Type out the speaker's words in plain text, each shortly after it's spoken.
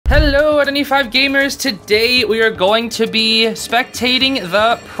Hello, Identity5 gamers. Today we are going to be spectating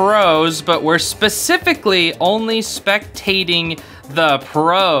the pros, but we're specifically only spectating the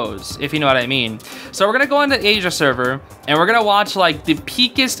pros, if you know what I mean. So we're gonna go on the Asia server and we're gonna watch like the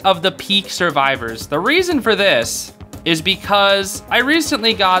peakest of the peak survivors. The reason for this is because I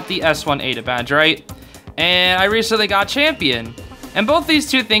recently got the S1 ADA badge, right? And I recently got champion. And both these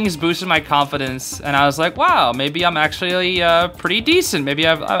two things boosted my confidence, and I was like, wow, maybe I'm actually pretty decent. Maybe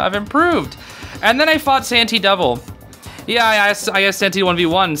I've improved. And then I fought Santi double. Yeah, I asked Santi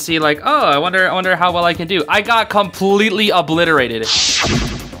 1v1, see like, oh, I wonder how well I can do. I got completely obliterated.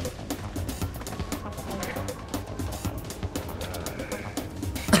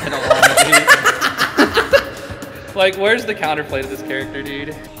 Like, where's the counterplay to this character,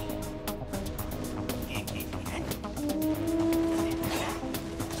 dude?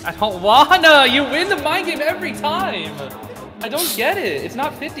 I don't wanna! You win the mind game every time! I don't get it. It's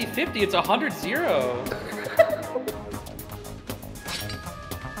not 50-50, it's 100-0.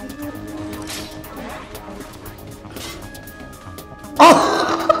 Oh!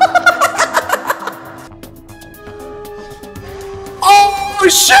 Oh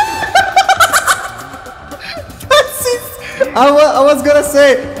shit! I was gonna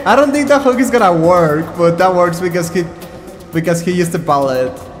say, I don't think that hook is gonna work, but that works because he used the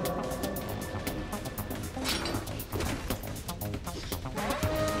pallet.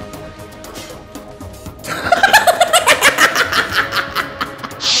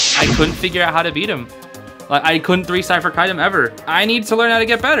 I couldn't figure out how to beat him. Like, I couldn't 3-cipher kite him ever. I need to learn how to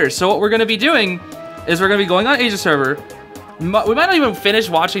get better. So what we're gonna be doing is we're gonna be going on Asia server. We might not even finish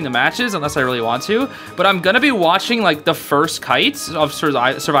watching the matches unless I really want to, but I'm gonna be watching like the first kites of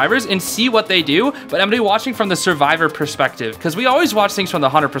survivors and see what they do, but I'm gonna be watching from the survivor perspective, because we always watch things from the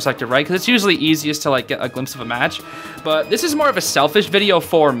hunter perspective, right? Because it's usually easiest to like get a glimpse of a match, but this is more of a selfish video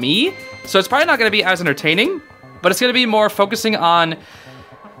for me, so it's probably not gonna be as entertaining, but it's gonna be more focusing on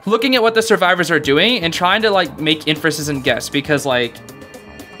looking at what the survivors are doing and trying to like make inferences and guess, because like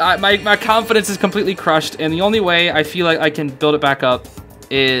my confidence is completely crushed, and the only way I feel like I can build it back up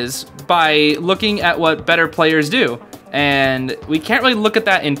is by looking at what better players do. And we can't really look at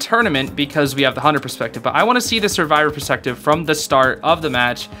that in tournament because we have the hunter perspective, but I want to see the survivor perspective from the start of the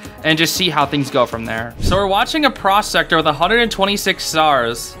match and just see how things go from there. So we're watching a Prospector with 126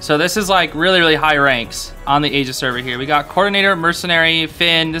 stars. So this is like really, really high ranks on the Asia server here. We got Coordinator, Mercenary,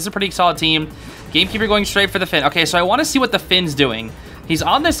 Finn. This is a pretty solid team. Gamekeeper going straight for the Finn. Okay, so I want to see what the Finn's doing. He's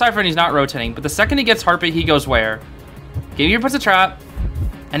on this cipher and he's not rotating, but the second he gets heartbeat, he goes where? Gamekeeper puts a trap,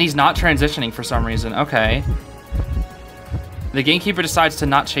 and he's not transitioning for some reason. Okay. The Gamekeeper decides to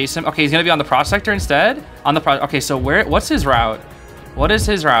not chase him. Okay, he's gonna be on the Prospector instead? Okay, so what's his route? What is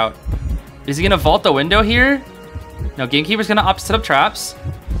his route? Is he gonna vault the window here? No, Gamekeeper's gonna set up traps.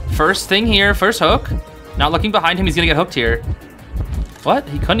 First thing here, first hook. Not looking behind him, he's gonna get hooked here. What?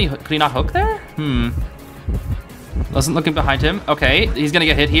 Could he not hook there? Wasn't looking behind him. Okay, he's gonna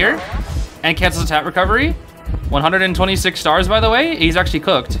get hit here and cancels attack recovery. 126 stars, by the way. He's actually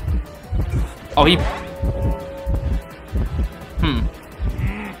cooked. Oh, he...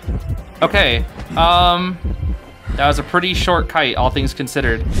 Okay, that was a pretty short kite, all things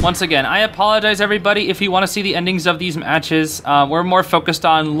considered. Once again, I apologize, everybody, if you want to see the endings of these matches. We're more focused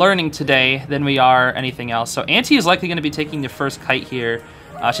on learning today than we are anything else. So Auntie is likely going to be taking the first kite here.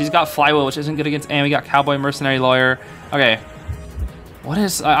 She's got Flywheel, which isn't good against Anne. We got Cowboy, Mercenary, Lawyer. Okay. What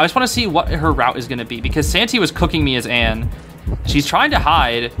is... I just want to see what her route is going to be, because Santi was cooking me as Anne. She's trying to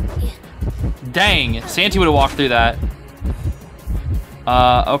hide. Dang. Santi would have walked through that.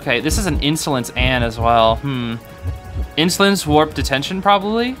 Okay. This is an Insolence Anne as well. Insolence Warp Detention,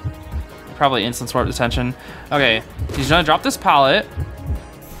 probably? Probably Insolence Warp Detention. Okay. He's going to drop this pallet.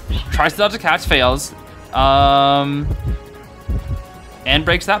 Tries to dodge the catch, fails. And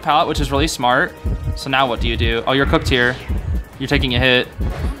breaks that pallet, which is really smart. So now what do you do? Oh, you're cooked here. You're taking a hit.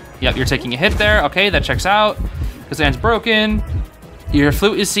 Yep, you're taking a hit there. Okay, that checks out. Because Anne's broken. Your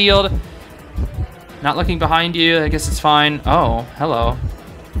flute is sealed. Not looking behind you. I guess it's fine. Oh, hello.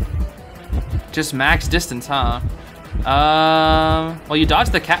 Just max distance, huh? Well, you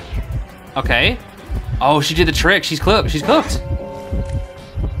dodged the cat. Okay. Oh, she did the trick. She's cooked. She's cooked.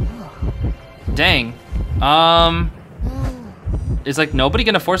 Dang. Is like nobody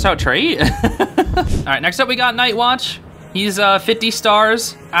gonna force out trade? All right, next up we got Night Watch. He's 50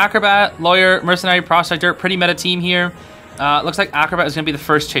 stars, Acrobat, Lawyer, Mercenary, Prospector, pretty meta team here. Looks like Acrobat is gonna be the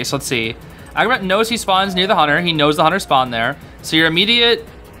first chase. Let's see. Acrobat knows he spawns near the Hunter. He knows the Hunter spawned there. So your immediate,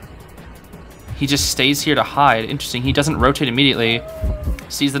 he just stays here to hide. Interesting, he doesn't rotate immediately.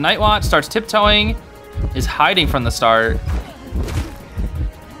 Sees the Night Watch, starts tiptoeing, is hiding from the start.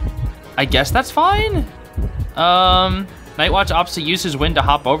 I guess that's fine. Nightwatch opts to use his wind to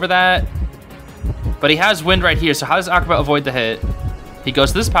hop over that. But he has wind right here, so how does Acrobat avoid the hit? He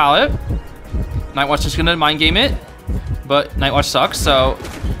goes to this pallet. Nightwatch is gonna mind game it. But Nightwatch sucks, so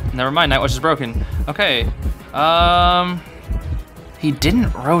never mind, Nightwatch is broken. Okay. He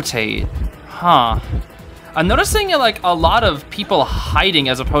didn't rotate. Huh. I'm noticing like a lot of people hiding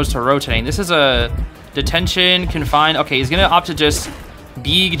as opposed to rotating. This is a detention, confined. Okay, he's gonna opt to just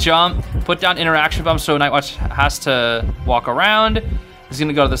big jump, put down interaction bump so Nightwatch has to walk around. He's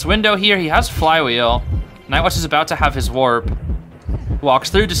gonna go to this window here. He has flywheel. Nightwatch is about to have his warp. Walks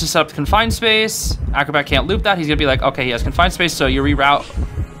through just to set up the confined space. Acrobat can't loop that. He's gonna be like, okay, he has confined space, so you reroute.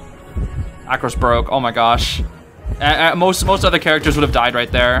 Acro's broke. Oh my gosh. Most other characters would have died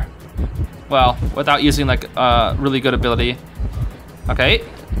right there. Well, without using like really good ability. Okay.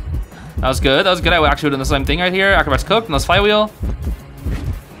 That was good. That was good. I actually would have done the same thing right here. Acrobat's cooked. And let's flywheel.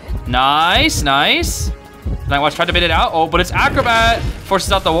 Nice, nice. Nightwatch tried to bait it out. Oh, but it's Acrobat.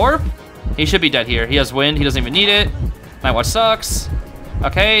 Forces out the warp. He should be dead here. He has wind. He doesn't even need it. Nightwatch sucks.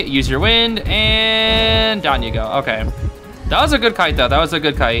 Okay, use your wind, and down you go. Okay. That was a good kite, though. That was a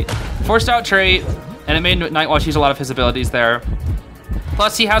good kite. Forced out trait, and it made Nightwatch use a lot of his abilities there.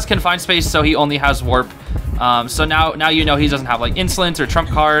 Plus, he has confined space, so he only has warp. So now you know he doesn't have, like, insolence or trump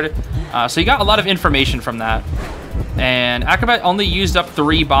card. So you got a lot of information from that. And Acrobat only used up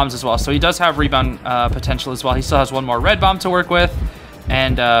 3 bombs as well, so he does have rebound potential as well. He still has 1 more red bomb to work with.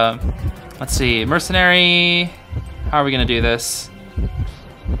 And, let's see. Mercenary. How are we going to do this?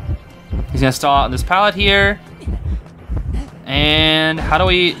 He's going to stall out on this pallet here. And how do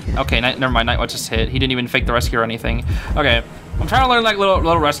we... Okay, never mind. Nightwatch just hit. He didn't even fake the rescue or anything. Okay. I'm trying to learn like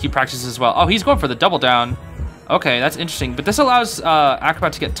little rescue practices as well. Oh, he's going for the double down. Okay, that's interesting. But this allows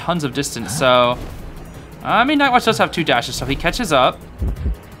Acrobat to get tons of distance. So, I mean, Nightwatch does have 2 dashes. So he catches up.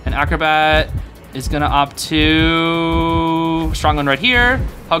 And Acrobat is going to opt to... Strong one right here.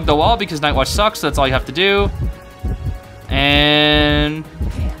 Hug the wall because Nightwatch sucks. So that's all you have to do. And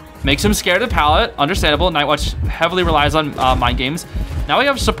makes him scared of the pallet. Understandable. Nightwatch heavily relies on mind games. Now we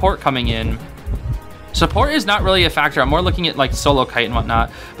have support coming in. Support is not really a factor. I'm more looking at like solo kite and whatnot.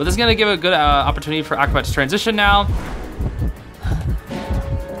 But this is going to give a good opportunity for Acrobat to transition now.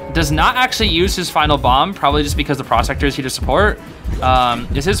 Does not actually use his final bomb, probably just because the Prospector is here to support.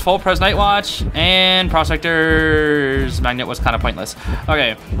 Is his full pres Nightwatch, and Prospector's magnet was kind of pointless.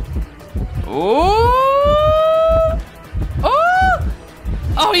 Okay. Ooh! Oh!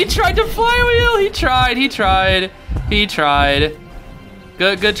 Oh, he tried to flywheel. He tried.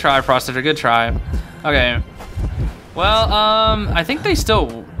 Good try, Prospector. Good try. Okay. Well, I think they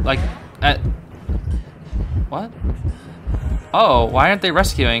still like at what? Oh, why aren't they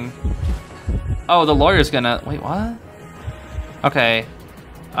rescuing? Oh, the lawyer's gonna wait. What? Okay.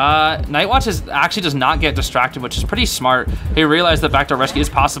 Nightwatch actually does not get distracted, which is pretty smart. He realized that backdoor rescue is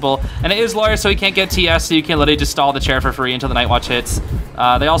possible, and it is lawyer, so he can't get TS, so you can literally just stall the chair for free until the Nightwatch hits.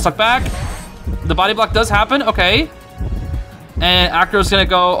 They all suck back. The body block does happen, okay. And Acro's gonna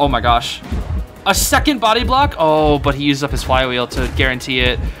go, oh my gosh. A second body block? Oh, but he used up his flywheel to guarantee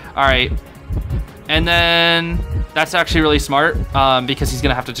it. All right. And then that's actually really smart because he's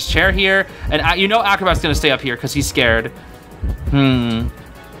gonna have to just chair here. And you know Acrobat's gonna stay up here because he's scared.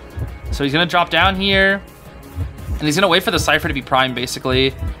 So he's gonna drop down here, and he's gonna wait for the Cypher to be primed,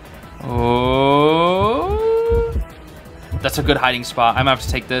 basically. Oh, that's a good hiding spot. I'm gonna have to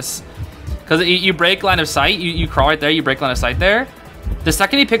take this because you break line of sight. You crawl right there. You break line of sight there. The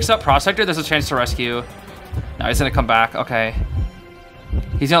second he picks up Prospector, there's a chance to rescue. Now he's gonna come back. Okay,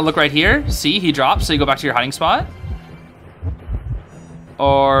 he's gonna look right here. See, he drops. So you go back to your hiding spot.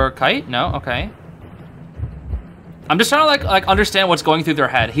 Or kite? No. Okay. I'm just trying to like understand what's going through their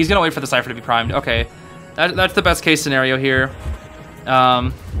head. He's gonna wait for the Cypher to be primed. Okay, that's the best case scenario here.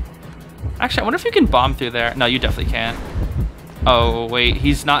 Actually, I wonder if you can bomb through there. No, you definitely can't. Oh wait,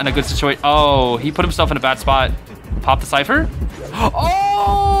 he's not in a good situation. Oh, he put himself in a bad spot. Pop the Cypher.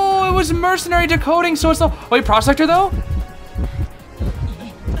 Oh, it was mercenary decoding. So it's the wait Prospector though.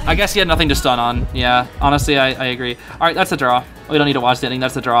 I guess he had nothing to stun on. Yeah, honestly, I agree. All right, that's a draw. We don't need to watch the ending.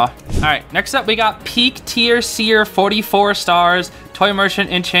 That's a draw. All right, next up, we got Peak Tier Seer, 44 stars. Toy Merchant,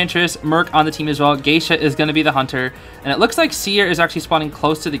 Enchantress, Merc on the team as well. Geisha is going to be the hunter. And it looks like Seer is actually spawning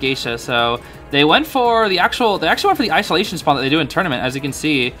close to the Geisha. So they went for the actual, they actually went for the isolation spawn that they do in tournament, as you can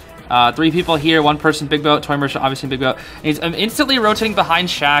see. 3 people here, 1 person big boat, Toy Merchant obviously big boat. And he's instantly rotating behind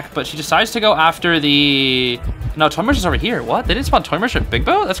Shaq, but she decides to go after the... No, Toy Merchant's over here. What? They didn't spawn Toy Merchant big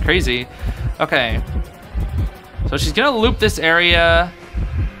boat? That's crazy. Okay. So she's gonna loop this area,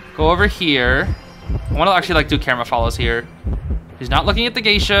 go over here. I wanna actually like do camera follows here. She's not looking at the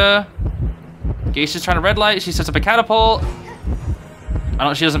Geisha. Geisha's trying to red light. She sets up a catapult.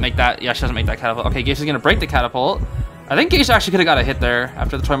 She doesn't make that. Yeah, she doesn't make that catapult. Okay, Geisha's gonna break the catapult. I think Geisha actually could have got a hit there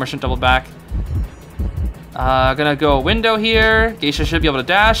after the toy merchant doubled back. Gonna go window here. Geisha should be able to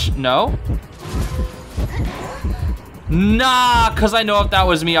dash. No. Nah, because I know if that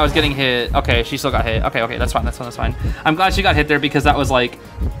was me, I was getting hit. Okay, she still got hit. Okay, that's fine, that's fine. I'm glad she got hit there because that was like,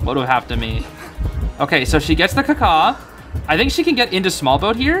 what would have happened to me? Okay, so she gets the caca. I think she can get into small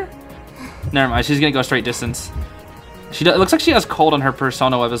boat here. Never mind, she's gonna go straight distance. It looks like she has cold on her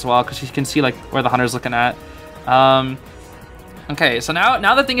persona web as well because she can see like where the hunter's looking at. Okay, so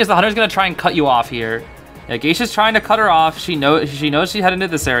now the thing is the hunter's gonna try and cut you off here. Yeah, Geisha's trying to cut her off. She knows she headed into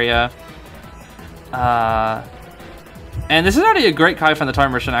this area. And this is already a great Kai from the toy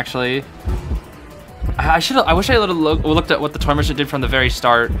merchant, actually. I wish I looked at what the toy merchant did from the very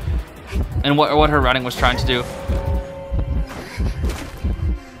start and what her routing was trying to do.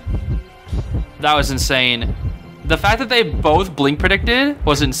 That was insane. The fact that they both blink predicted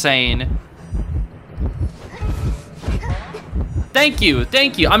was insane. Thank you.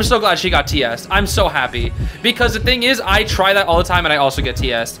 I'm so glad she got TS'd. I'm so happy. Because the thing is, I try that all the time and I also get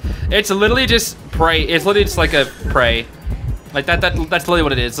TS'd. It's literally just pray. It's literally just like a pray. Like that's literally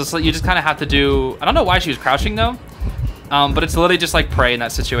what it is. It's like you just kind of have to do, I don't know why she was crouching though. But it's literally just like pray in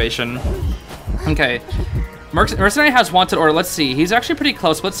that situation. Okay. Mercenary has wanted order. Let's see. He's actually pretty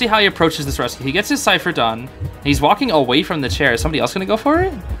close. Let's see how he approaches this rescue. He gets his cipher done. He's walking away from the chair. Is somebody else gonna go for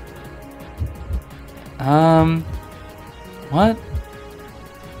it? What?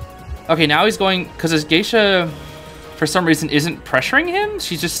 Okay, now he's going, because his geisha, for some reason, isn't pressuring him.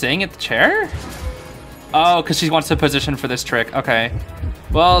 She's just staying at the chair? Oh, because she wants to position for this trick. Okay.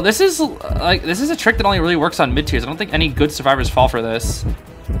 Well, this is a trick that only really works on mid-tiers. I don't think any good survivors fall for this.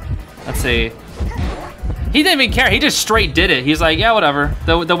 Let's see. He didn't even care. He just straight did it. He's like, yeah, whatever.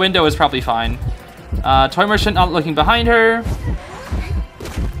 The window is probably fine. Toy merchant not looking behind her.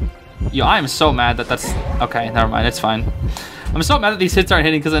 Yo, I am so mad that that's... Okay, never mind. It's fine. I'm so mad that these hits aren't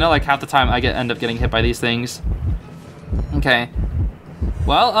hitting because I know like half the time I end up getting hit by these things. Okay.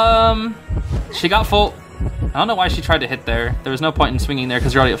 Well, she got full... I don't know why she tried to hit there. There was no point in swinging there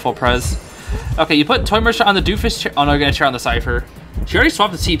because you're already at full pres. Okay, you put Toy Merchant on the doofus chair. Oh no, you're gonna chair on the Cypher. She already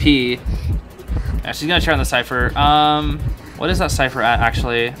swapped the TP. Yeah, she's gonna chair on the Cypher. What is that Cypher at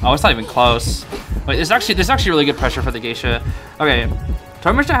actually? Oh, it's not even close. Wait, there's actually really good pressure for the Geisha. Okay.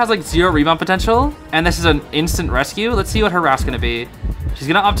 Toy Merchant has like 0 rebound potential, and this is an instant rescue. Let's see what her rout's gonna be. She's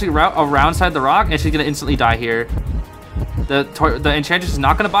gonna opt to route around side the rock, and she's gonna instantly die here. The Enchantress is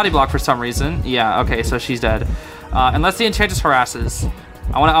not gonna body block for some reason. Yeah, okay, so she's dead. Unless the Enchantress harasses.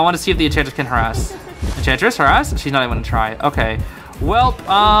 I wanna see if the Enchantress can harass. Enchantress harass? She's not even gonna try. Okay. Well,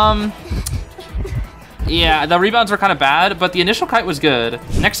 yeah, the rebounds were kind of bad, but the initial kite was good.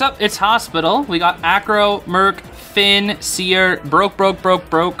 Next up, it's Hospital. We got Acro, Merc, Finn, Seer, broke.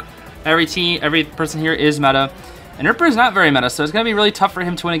 Every person here is meta. And Ripper is not very meta, so it's going to be really tough for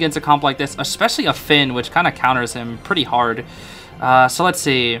him to win against a comp like this, especially a Finn, which kind of counters him pretty hard. So let's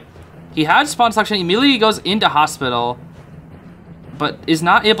see. He had spawn selection, immediately goes into Hospital, but is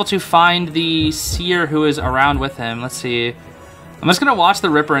not able to find the Seer who is around with him. Let's see. I'm just going to watch the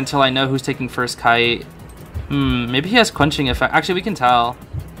Ripper until I know who's taking first kite. Maybe he has quenching effect. Actually, we can tell.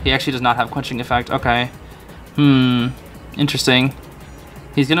 He actually does not have quenching effect. Okay. Interesting.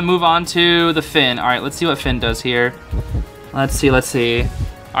 He's gonna move on to the Finn. All right, let's see what Finn does here. Let's see. All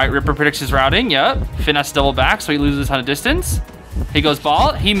right, Ripper predicts his routing. Yep. Finn has to double back, so he loses a ton of distance. He goes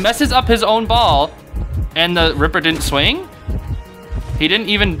ball. He messes up his own ball, and the Ripper didn't swing. He didn't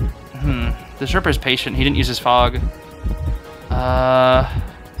even... This Ripper's patient. He didn't use his fog.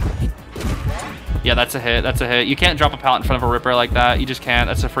 Yeah, that's a hit. You can't drop a pallet in front of a Ripper like that. You just can't.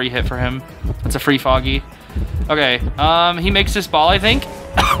 That's a free hit for him. That's a free foggy. Okay, he makes this ball, I think.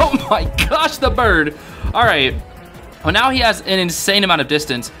 Oh my gosh, the bird. All right. Well, now he has an insane amount of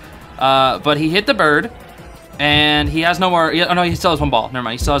distance, but he hit the bird, and he has no more. Oh no, he still has one ball. Never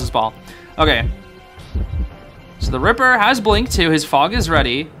mind, he still has his ball. Okay. So the Ripper has blink too. His fog is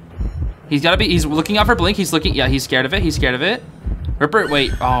ready. He's looking out for blink. He's scared of it. Ripper,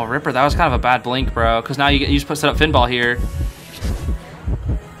 wait. Oh, Ripper, that was kind of a bad blink, bro. Because now you just set up Finn ball here.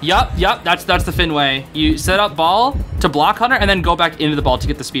 Yup, that's the Finn way. You set up ball to block Hunter and then go back into the ball to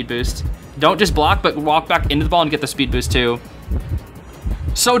get the speed boost. Don't just block, but walk back into the ball and get the speed boost too.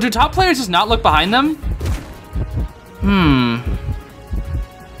 So do top players just not look behind them?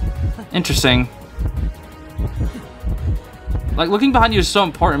 Interesting. Like, looking behind you is so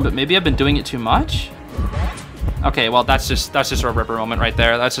important, but maybe I've been doing it too much? Okay, well, that's just a Ripper moment right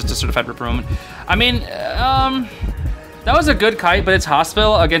there. That's just a certified Ripper moment. I mean, That was a good kite, but it's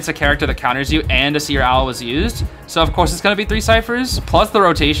hospital against a character that counters you, and a Seer Owl was used. So of course it's gonna be 3 ciphers, plus the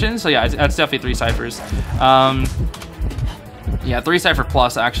rotation. So yeah, that's definitely 3 ciphers. Yeah, 3 cipher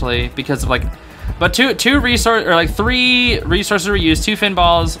plus actually, because of like, but 3 resources were used, 2 fin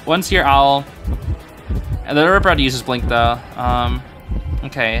balls, 1 Seer Owl, and the Ripper had to use his blink though.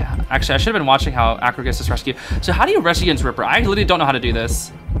 Okay, actually I should have been watching how Acro gets this rescue. So how do you rescue against Ripper? I literally don't know how to do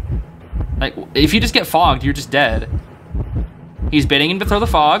this. Like, if you just get fogged, you're just dead. He's baiting him to throw the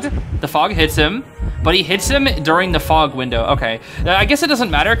fog hits him, but he hits him during the fog window. Okay, I guess it doesn't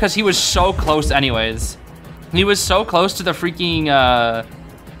matter because he was so close anyways. He was so close to the freaking,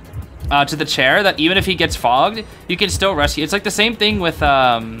 to the chair that even if he gets fogged, you can still rescue. It's like the same thing with,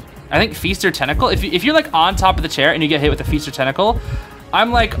 I think Feast or Tentacle. If you're like on top of the chair and you get hit with a Feast or Tentacle,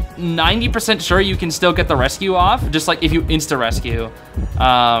 I'm like 90% sure you can still get the rescue off, just like if you insta-rescue.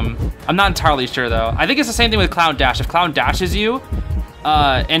 I'm not entirely sure though. I think it's the same thing with Clown Dash. If Clown dashes you,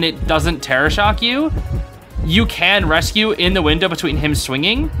 and it doesn't Terror Shock you, you can rescue in the window between him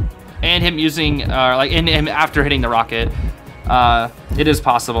swinging and him using, like in him after hitting the rocket. It is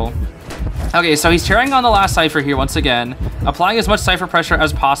possible. Okay, so he's tearing on the last cipher here once again, applying as much cipher pressure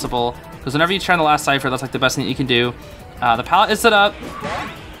as possible, because whenever you tear on the last cipher, that's like the best thing that you can do. The pallet is set up.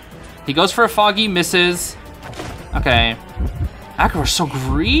 He goes for a foggy, misses. Okay. Acro is so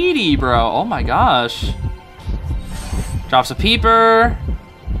greedy, bro. Oh my gosh. Drops a peeper.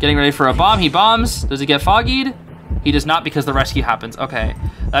 Getting ready for a bomb. He bombs. Does he get foggied? He does not because the rescue happens. Okay.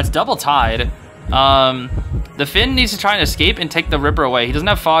 That's double tied. The Finn needs to try and escape and take the Ripper away. He doesn't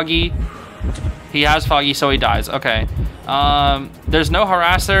have foggy. He has foggy, so he dies. Okay. There's no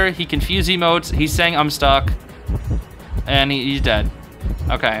harasser. He confused emotes. He's saying I'm stuck. And he's dead.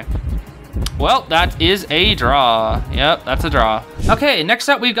 Okay. Well, that is a draw. Yep, that's a draw. Okay, next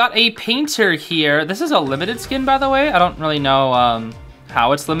up we've got a Painter here. This is a limited skin, by the way. I don't really know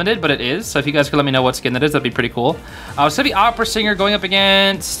how it's limited, but it is. So if you guys could let me know what skin that is, that'd be pretty cool. It's gonna be Opera Singer going up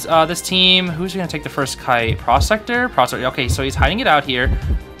against this team. Who's gonna take the first kite? Prospector? Prospector. Okay, so he's hiding it out here.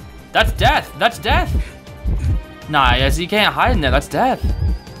 That's death. That's death. Nah, yes, you can't hide in there. That's death.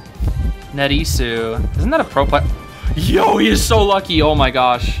 Nerisu. Isn't that a pro player? Yo, he is so lucky. Oh my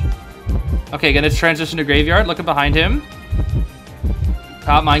gosh. Okay, gonna transition to Graveyard. Looking behind him.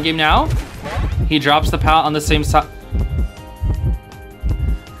 Pallet mind game now. He drops the pallet on the same side.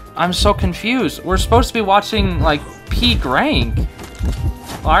 I'm so confused. We're supposed to be watching, like, peak rank.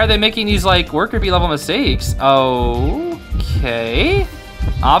 Why are they making these, like, worker bee level mistakes? Okay.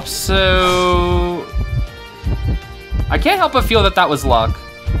 Opso. I can't help but feel that that was luck.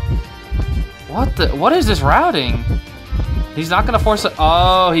 What is this routing? He's not gonna force it.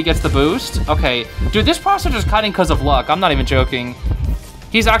 Oh, he gets the boost. Okay, dude, this Prospector's kiting because of luck. I'm not even joking.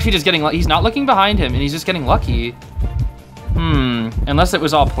 He's actually just getting, he's not looking behind him and he's just getting lucky. Unless it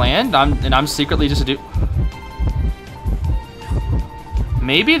was all planned, I'm secretly just a dude.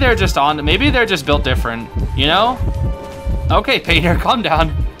 Maybe they're just built different, you know? Okay, Painter, calm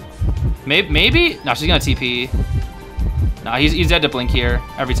down. Maybe, no, she's gonna TP. No, he's dead to blink here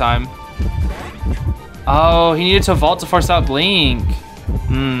every time. Oh, he needed to vault to force out blink.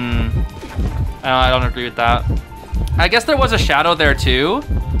 I don't agree with that. I guess there was a shadow there too,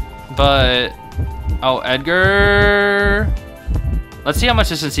 but oh, Edgar. Let's see how much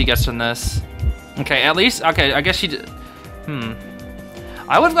distance he gets from this. Okay, at least, okay, I guess she did.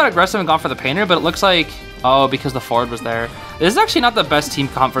 I would have got aggressive and gone for the Painter, but it looks like, oh, because the forward was there. This is actually not the best team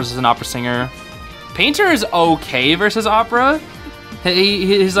comp versus an Opera Singer. Painter is okay versus Opera.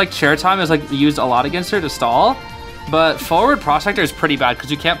 His like chair time is like used a lot against her to stall, but forward Prospector is pretty bad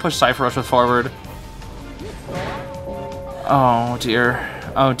because you can't push Cypher Rush with forward. Oh dear,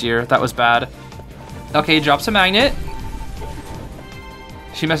 that was bad. Okay, drops a magnet.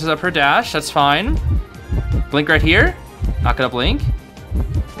 She messes up her dash, that's fine. Blink right here, not gonna blink.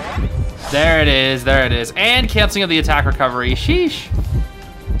 There it is, and canceling of the attack recovery, sheesh.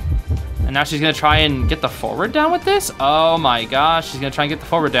 And now she's gonna try and get the forward down with this? Oh my gosh, she's gonna try and get the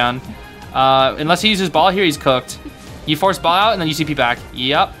forward down. Unless he uses ball here, he's cooked. You force ball out and then you CP back.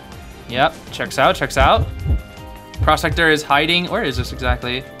 Yep, checks out. Prospector is hiding. Where is this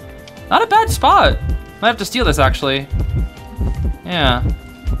exactly? Not a bad spot. Might have to steal this actually. Yeah.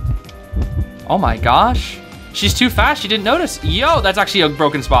 Oh my gosh. She's too fast, she didn't notice. Yo, that's actually a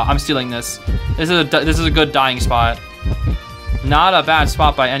broken spot. I'm stealing this. This is a good dying spot. Not a bad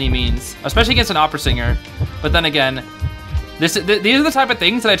spot by any means, especially against an Opera Singer. But then again, these are the type of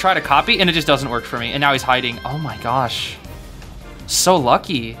things that I try to copy and it just doesn't work for me. And now he's hiding. Oh my gosh. So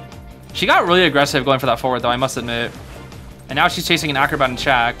lucky. She got really aggressive going for that forward though, I must admit. And now she's chasing an Acrobat and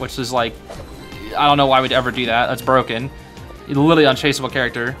Shaq, which is like, I don't know why we'd ever do that. That's broken. Literally unchaseable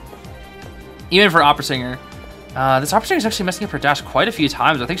character. Even for Opera Singer. This Opera Singer is actually messing up her dash quite a few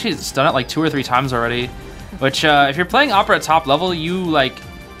times. I think she's done it like 2 or 3 times already. Which, if you're playing Opera at top level, you, like,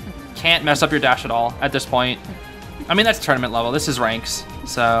 can't mess up your dash at all at this point. I mean, that's tournament level. This is ranks,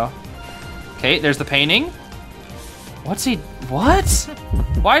 so... Okay, there's the painting. What's he... What?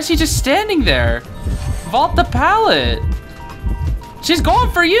 Why is he just standing there? Vault the pallet. She's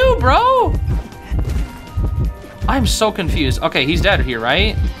going for you, bro. I'm so confused. Okay, he's dead here,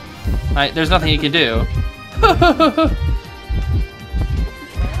 right? Right, there's nothing he can do.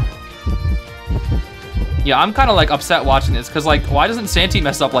 Yeah, I'm kind of like upset watching this because like, why doesn't Santi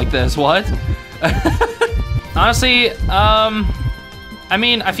mess up like this? What? Honestly, I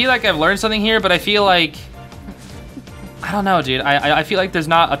mean, I feel like I've learned something here, but I feel like, I don't know, dude. I feel like there's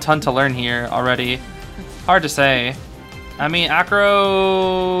not a ton to learn here already. Hard to say. I mean,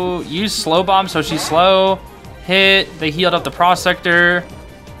 Acro used slow bomb, so she's slow. Hit, they healed up the Prospector,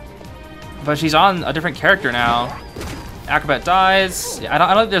 but she's on a different character now. Acrobat dies. Yeah,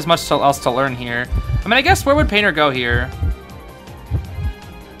 I don't think there's much else to learn here. I mean, I guess where would Painter go here?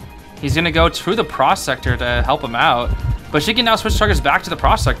 He's gonna go to the Prospector to help him out, but she can now switch targets back to the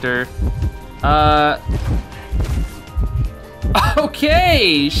Prospector.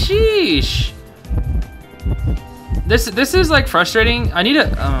 Okay, sheesh. This is like frustrating. I need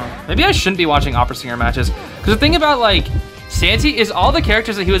to, maybe I shouldn't be watching Opera Singer matches. Because the thing about like Santi is all the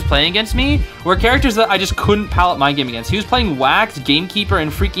characters that he was playing against me were characters that I just couldn't palette mind game against. He was playing Whacked, Gamekeeper, and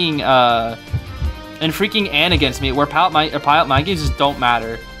freaking Anne against me, where palette mind games just don't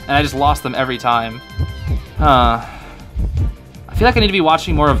matter. And I just lost them every time. I feel like I need to be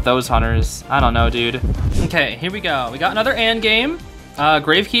watching more of those hunters. I don't know, dude. Okay, here we go. We got another Anne game.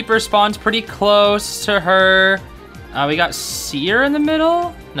 Gravekeeper spawns pretty close to her. We got Seer in the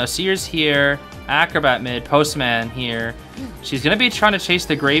middle. No, Seer's here. Acrobat mid. Postman here. She's gonna be trying to chase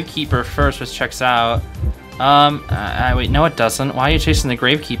the Gravekeeper first, which checks out. Wait, no it doesn't. Why are you chasing the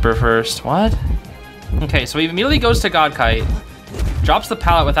Gravekeeper first? What? Okay, so he immediately goes to Godkite. Drops the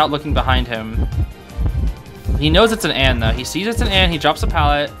pallet without looking behind him. He knows it's an Anne, though. He sees it's an Anne, he drops the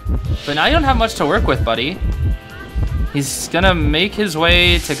pallet. But now you don't have much to work with, buddy. He's gonna make his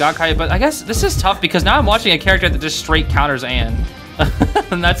way to Godkite, but I guess this is tough because now I'm watching a character that just straight counters Anne.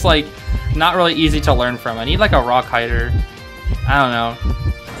 And that's like not really easy to learn from. I need like a raw kiter. I don't know.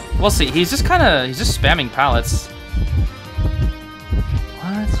 We'll see. He's just spamming pallets.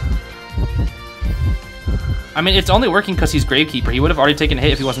 What? I mean, it's only working because he's Gravekeeper. He would have already taken a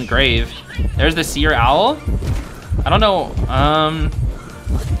hit if he wasn't Grave. There's the Seer Owl. I don't know.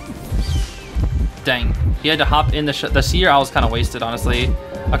 Dang. He had to hop in the Seer Owl's kind of wasted, honestly.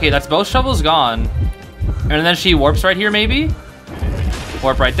 Okay, that's both shovels gone. And then she warps right here, maybe?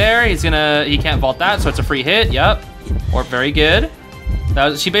 Warp right there. He can't vault that, so it's a free hit. Yep. Warp, very good.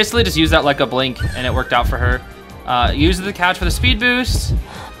 She basically just used that like a blink, and it worked out for her. Used the catch for the speed boost.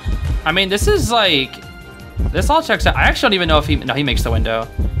 I mean, this is like... This all checks out. I actually don't even know if he... No, he makes the window.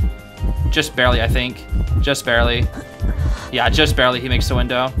 Just barely, I think. Just barely. Yeah, just barely he makes the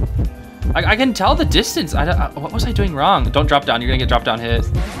window. I can tell the distance. What was I doing wrong? Don't drop down. You're gonna get drop down hit.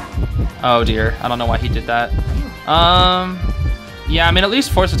 Oh dear. I don't know why he did that. Yeah, I mean, at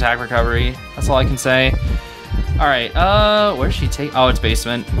least force attack recovery. That's all I can say. All right. Where's she take? Oh, it's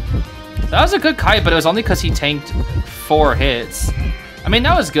basement. That was a good kite, but it was only because he tanked 4 hits. I mean,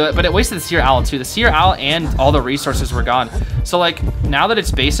 that was good, but it wasted the Seer Owl too. The Seer Owl and all the resources were gone. So like, now that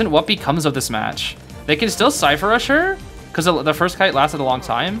it's basement, what becomes of this match? They can still Cypher Rush her, because the first kite lasted a long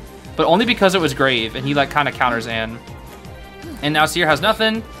time, but only because it was Grave, and he like kind of counters Anne. And now Seer has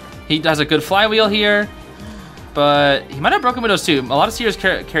nothing. He does a good flywheel here, but he might have broken windows too. A lot of Seers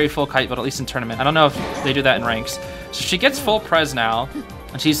carry full kite, but at least in tournament. I don't know if they do that in ranks. So she gets full pres now,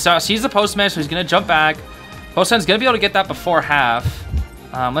 and she's the Postman, so he's gonna jump back. Postman's gonna be able to get that before half.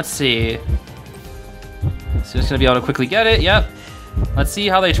 Let's see. So he's gonna be able to quickly get it. Yep. Let's see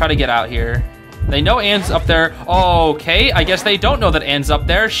how they try to get out here. They know Anne's up there. Okay, I guess they don't know that Anne's up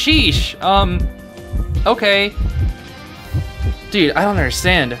there. Sheesh. Okay. Dude, I don't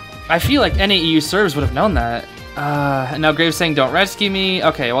understand. I feel like any EU servers would have known that. And now Graves saying, don't rescue me.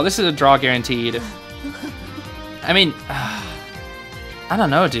 Okay, well, this is a draw guaranteed. I mean, I don't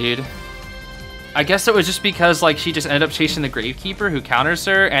know, dude. I guess it was just because, like, she just ended up chasing the Gravekeeper who counters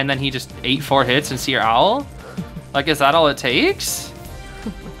her, and then he just ate 4 hits and Seer Owl? Like, is that all it takes?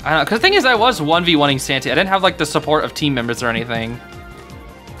 I don't know, because the thing is, I was 1v1ing Santi. I didn't have, like, the support of team members or anything.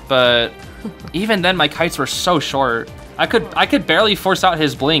 But even then, my kites were so short. I could barely force out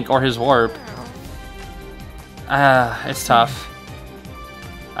his blink or his warp. It's tough.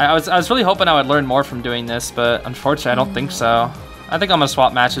 I was really hoping I would learn more from doing this, but unfortunately, I don't think so. I think I'm gonna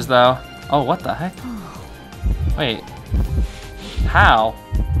swap matches though. Oh, what the heck? Wait. How?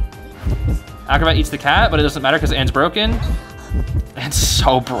 Acrobat eats the cat, but it doesn't matter because Anne's broken. Anne's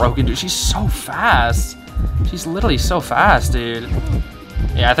so broken, dude. She's so fast. She's literally so fast, dude.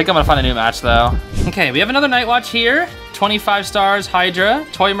 Yeah, I think I'm gonna find a new match though. Okay, we have another Night Watch here. 25 stars, Hydra,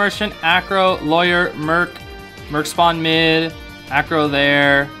 Toy Merchant, Acro, Lawyer, Merc, Merc spawn mid, Acro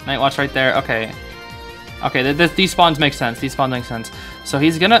there, Night Watch right there. Okay. Okay, these spawns make sense. These spawns make sense. So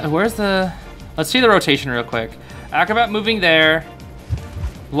he's gonna, where's the, let's see the rotation real quick. Acrobat moving there.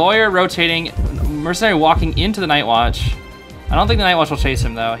 Lawyer rotating, Mercenary walking into the Night Watch. I don't think the Night Watch will chase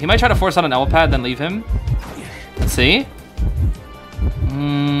him though. He might try to force out an elbow pad, then leave him. Let's see.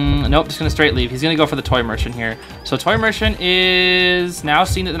 Nope, just gonna straight leave. He's gonna go for the Toy Merchant here. So Toy Merchant is now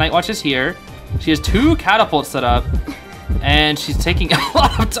seeing that the Night Watch is here. She has 2 catapults set up, and she's taking a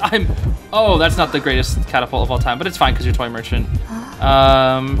lot of time. Oh, that's not the greatest catapult of all time, but it's fine because you're Toy Merchant.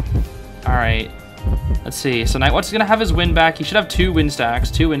 All right. Let's see. So Night Watch is gonna have his wind back. He should have 2 wind stacks.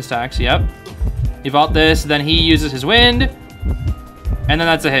 2 wind stacks. Yep. You vault this, then he uses his wind, and then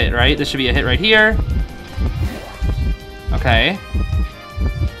that's a hit, right? This should be a hit right here. Okay.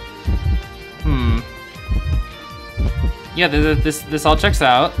 Yeah, this all checks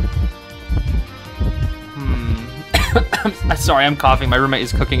out. Sorry, I'm coughing. My roommate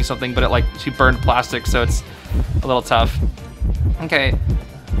is cooking something, but she burned plastic, so it's a little tough. Okay.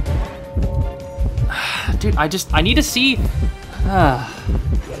 Dude, I need to see...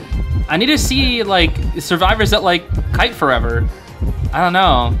 I need to see, like, survivors that, like, kite forever. I don't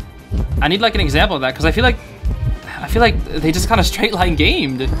know. I need, like, an example of that, because I feel like they just kind of straight line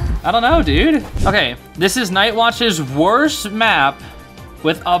gamed. I don't know, dude. Okay, this is Night Watch's worst map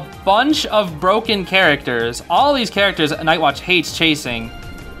with a bunch of broken characters. All these characters Night Watch hates chasing.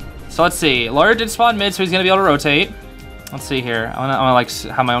 So let's see. Lawyer did spawn mid, so he's gonna be able to rotate. Let's see here. I wanna like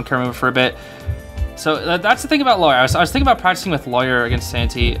have my own camera move for a bit. So that's the thing about Lawyer. I was thinking about practicing with Lawyer against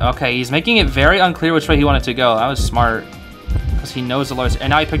Santi. Okay, he's making it very unclear which way he wanted to go. That was smart, because he knows the Lawyer's, and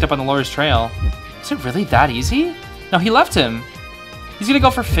now he picked up on the Lawyer's trail. Is it really that easy? No, he left him. He's gonna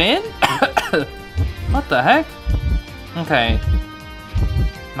go for Finn? What the heck? Okay.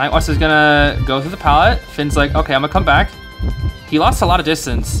 Night Watch is gonna go through the pallet. Finn's like, okay, I'm gonna come back. He lost a lot of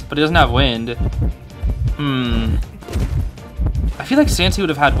distance, but he doesn't have wind. I feel like Santi would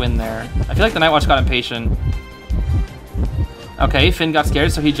have had wind there. I feel like the Night Watch got impatient. Okay, Finn got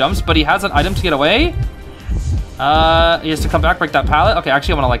scared, so he jumps, but he has an item to get away. He has to come back, break that pallet. Okay,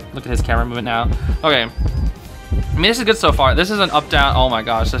 actually, I wanna like look at his camera movement now. Okay. I mean, this is good so far. This is an up, down. Oh my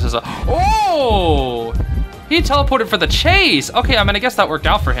gosh, this is a... Oh! He teleported for the chase. Okay, I mean, I guess that worked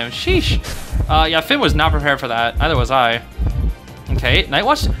out for him. Sheesh. Yeah, Finn was not prepared for that. Neither was I. Okay, Night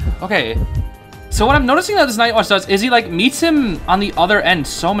Watch. Okay. So what I'm noticing that this Night Watch does is he, like, meets him on the other end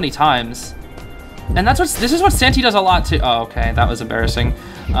so many times. And that's what... This is what Santi does a lot, too. Oh, okay. That was embarrassing.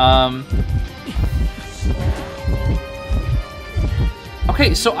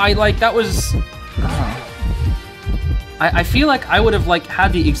 Okay, so I, like, that was... I feel like I would have like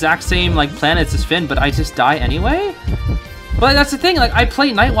had the exact same like planets as Finn, but I just die anyway? But that's the thing, like I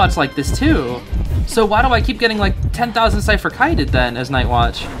play Night Watch like this too. So why do I keep getting like 10,000 Cypher kited then as Night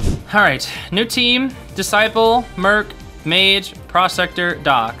Watch? All right, new team, Disciple, Merc, Mage, Prospector,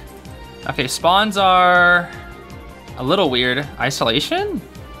 Doc. Okay, spawns are a little weird. Isolation?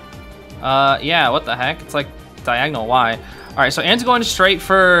 Yeah, what the heck? It's like diagonal, why? All right, so Anne's going straight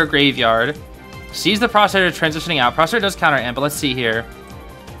for Graveyard. Sees the Prospector transitioning out. Prospector does counter Anne, but let's see here.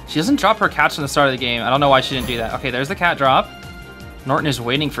 She doesn't drop her catch in the start of the game. I don't know why she didn't do that. Okay, there's the cat drop. Norton is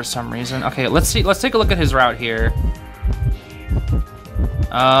waiting for some reason. Okay, let's see. Let's take a look at his route here.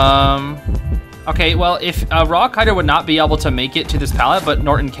 Okay, well, if a Raw Kiter would not be able to make it to this pallet, but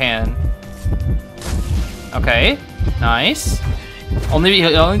Norton can. Okay, nice. Only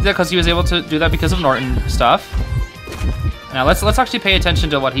because he was able to do that because of Norton stuff. Now let's actually pay attention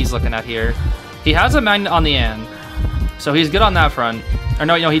to what he's looking at here. He has a magnet on the end, so he's good on that front. Or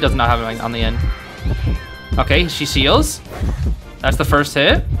no, he does not have a magnet on the end. Okay, she seals. That's the first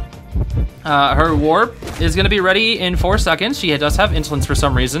hit. Her warp is gonna be ready in 4 seconds. She does have insolence for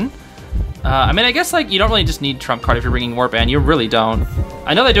some reason. I mean, I guess like you don't really just need trump card if you're bringing warp, and you really don't.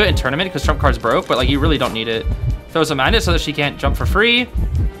 I know they do it in tournament because trump card's broke, but like you really don't need it. Throws a magnet so that she can't jump for free.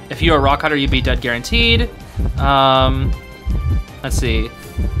 If you're a rock cutter, you'd be dead guaranteed. Let's see.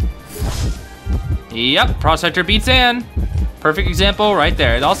 Yep, Prospector beats Anne. Perfect example right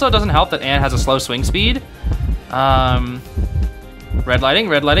there. It also doesn't help that Anne has a slow swing speed. Red lighting,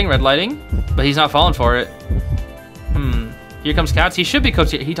 but he's not falling for it. Here comes Cats. He should be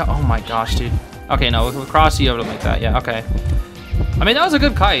cooked. Oh my gosh, dude. Okay, no, with cross you able to make that. Yeah, okay. I mean, that was a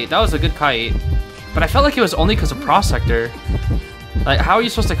good kite. That was a good kite. But I felt like it was only because of Prospector. Like, how are you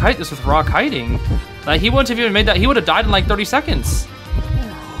supposed to kite this with raw kiting? Like, he wouldn't have even made that. He would have died in like 30 seconds.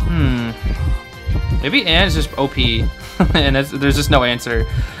 Maybe Anne's just OP. And there's just no answer.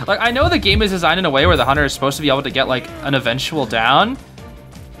 Like, I know the game is designed in a way where the hunter is supposed to be able to get like an eventual down.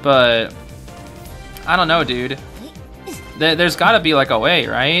 But I don't know, dude. There's gotta be like a way,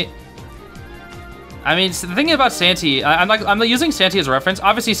 right? I mean, so the thing about Santi, I'm using Santi as a reference.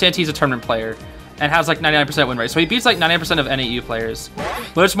 Obviously, Santi's a tournament player and has like 99% win rate, so he beats like 99% of NAU players.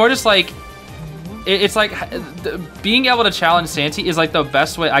 But it's more just like, it's like being able to challenge Santi is like the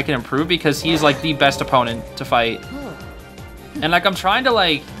best way I can improve because he's like the best opponent to fight. And like I'm trying to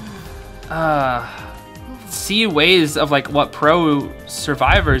like see ways of like what pro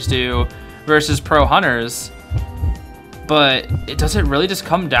survivors do versus pro hunters. But does it really just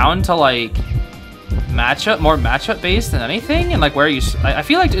come down to like more matchup based than anything? And like where you, I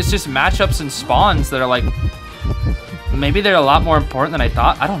feel like it's just matchups and spawns that are like, maybe they're a lot more important than I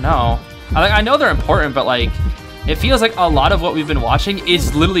thought. I don't know. I know they're important, but like, it feels like a lot of what we've been watching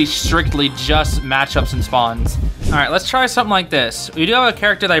is literally strictly just matchups and spawns. All right, let's try something like this. We do have a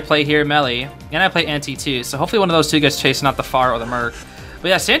character that I play here, Melly, and I play Anti too. So hopefully one of those two gets chasing out the Far or the Merc. But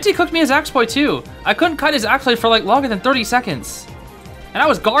yeah, Santi cooked me his axe boy too. I couldn't kite his axe blade for like longer than 30 seconds. And I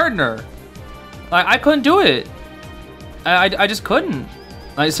was Gardener. Like, I couldn't do it. I just couldn't.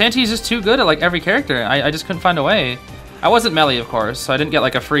 Like, Santi's just too good at like every character. I just couldn't find a way. I wasn't Melly, of course, so I didn't get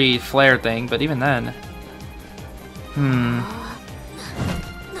like a free flare thing, but even then.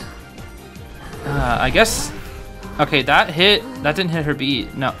 I guess, okay, that didn't hit her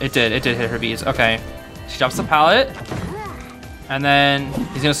beat. No, it did hit her bees. Okay, she jumps the pallet. And then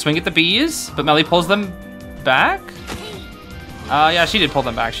he's gonna swing at the bees, but Melly pulls them back? Yeah, she did pull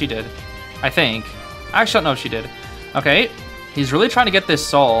them back, she did. I think. I actually don't know if she did. Okay, he's really trying to get this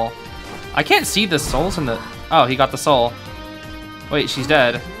soul. I can't see the souls in the... Oh, he got the soul. Wait, she's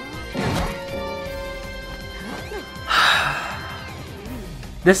dead.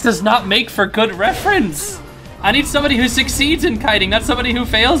 This does not make for good reference. I need somebody who succeeds in kiting, not somebody who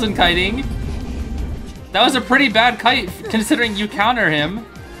fails in kiting. That was a pretty bad kite, considering you counter him.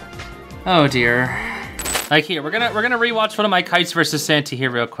 Oh dear. Like here, we're gonna rewatch one of my kites versus Santi here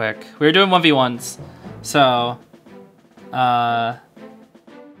real quick. We were doing 1v1s, so I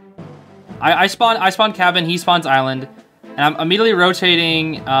spawn cabin, he spawns island, and I'm immediately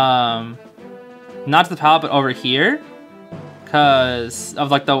rotating not to the pallet but over here, cause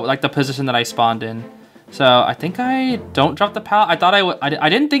of like the position that I spawned in. So I think I don't drop the pallet. I thought I would. I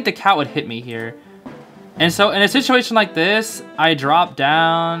didn't think the cat would hit me here. And so in a situation like this, I drop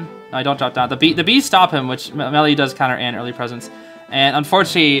down. No, I don't drop down. The bees stop him, which Melly does counter and early presence. And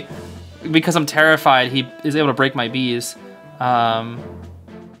unfortunately, because I'm terrified, he is able to break my bees. So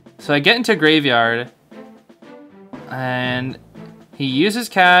I get into graveyard, and he uses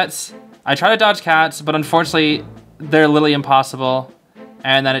cats. I try to dodge cats, but unfortunately, they're literally impossible.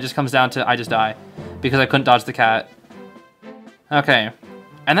 And then it just comes down to I just die because I couldn't dodge the cat. Okay.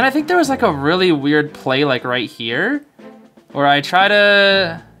 And then I think there was like a really weird play like right here where I try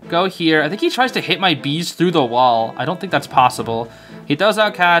to go here. I think he tries to hit my bees through the wall. I don't think that's possible. He throws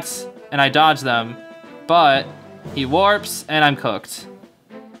out cats and I dodge them, but he warps and I'm cooked.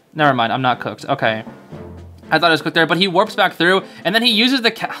 Never mind, I'm not cooked. Okay. I thought I was cooked there, but he warps back through and then he uses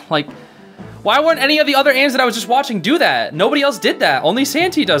the cat. Like, why weren't any of the other Anns that I was just watching do that? Nobody else did that. Only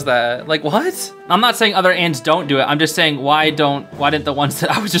Santi does that. Like, what? I'm not saying other Anns don't do it. I'm just saying why didn't the ones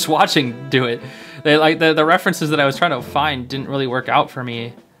that I was just watching do it? They, like the references that I was trying to find didn't really work out for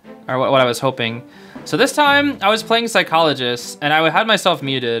me, or what I was hoping. So this time I was playing Psychologist and I had myself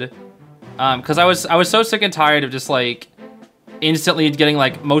muted because I was so sick and tired of just like instantly getting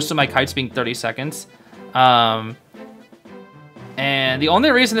like most of my kites being 30 seconds. And the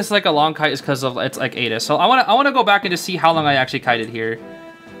only reason this is like a long kite is because of it's like Ada. So I wanna go back and just see how long I actually kited here.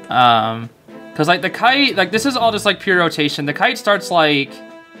 Cause like the kite, like this is all just like pure rotation. The kite starts like,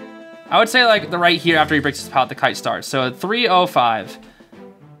 I would say like the right here after he breaks his pallet, the kite starts. So 3:05.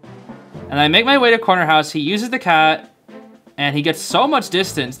 And I make my way to corner house. He uses the cat and he gets so much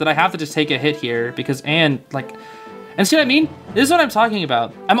distance that I have to just take a hit here because and see what I mean? This is what I'm talking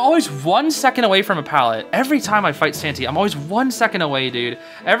about. I'm always 1 second away from a pallet. Every time I fight Santi, I'm always 1 second away, dude.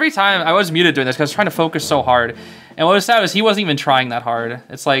 Every time I was muted doing this because I was trying to focus so hard. And what was sad was he wasn't even trying that hard.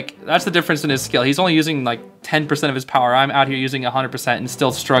 It's like, that's the difference in his skill. He's only using like 10% of his power. I'm out here using 100% and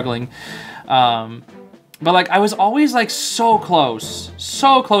still struggling. But like I was always like so close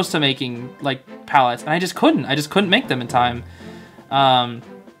to making like pallets, and I just couldn't make them in time.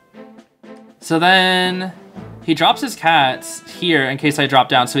 So then he drops his cats here in case I drop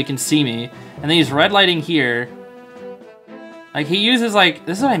down so he can see me, and then he's red lighting here. Like he uses like,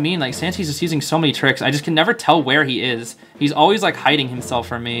 this is what I mean, like Santi's just using so many tricks. I just can never tell where he is. He's always like hiding himself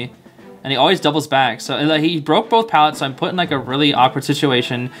from me, and he always doubles back. So like, he broke both pallets, so I'm put in like a really awkward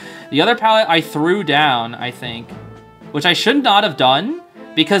situation. The other pallet I threw down, I think, which I should not have done,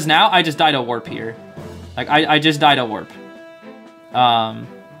 because now I just died a warp here. Like I just died a warp.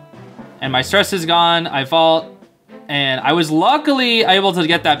 And my stress is gone, I vault, and I was luckily able to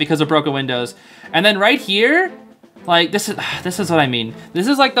get that because of broken windows. And then right here, like this is what I mean. This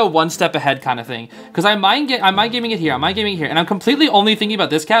is like the one step ahead kind of thing. Because I'm mind gaming it here, and I'm completely only thinking about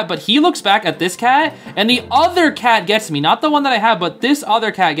this cat, but he looks back at this cat, and the other cat gets me. Not the one that I have, but this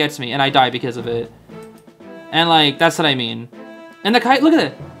other cat gets me, and I die because of it. And like, that's what I mean. And the kite, look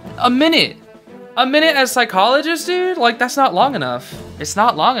at it. A minute as psychologist, dude? Like, that's not long enough. It's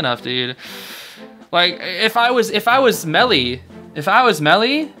not long enough, dude. Like, if I was melee,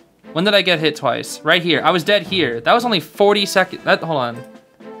 when did I get hit twice? Right here. I was dead here. That was only 40 seconds. Hold on.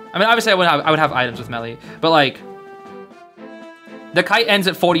 I mean, obviously I would have items with melee, but like, the kite ends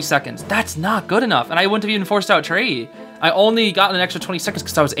at 40 seconds. That's not good enough. And I wouldn't have even forced out trade. I only got an extra 20 seconds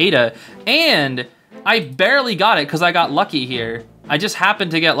because I was Ada, and I barely got it because I got lucky here. I just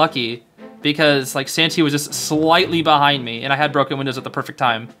happened to get lucky because like Santi was just slightly behind me, and I had broken windows at the perfect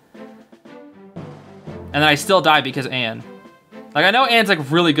time. And then I still died because Anne. Like, I know Anne's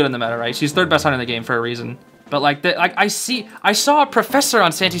like really good in the meta, right? She's third best hunter in the game for a reason. But like, I saw a professor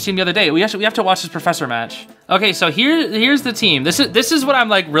on Santi's team the other day. We have to watch this professor match. Okay, so here's the team. This is what I'm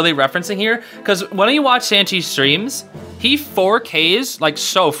like really referencing here, because when you watch Santi's streams, he 4Ks like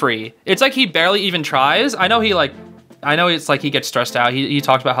so free. It's like he barely even tries. I know it's like he gets stressed out. He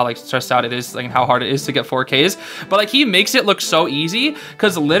talked about how like stressed out it is, like, and how hard it is to get 4Ks. But like, he makes it look so easy,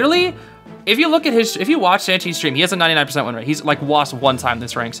 because literally, if you watch Santi's stream, he has a 99% win rate. He's like lost one time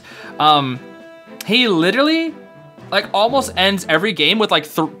this ranks. He literally like almost ends every game with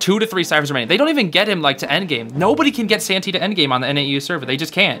like 2 to 3 ciphers remaining. They don't even get him like to end game. Nobody can get Santi to end game on the NAU server. They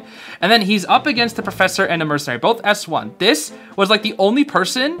just can't. And then he's up against the professor and a mercenary, both S1. This was like the only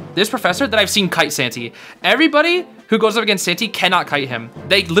person, this professor, that I've seen kite Santi. Everybody who goes up against Santi cannot kite him.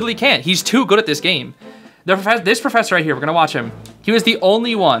 They literally can't. He's too good at this game. This professor right here, we're gonna watch him. He was the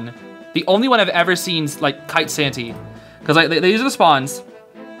only one I've ever seen like kite Santi, because like these are the spawns.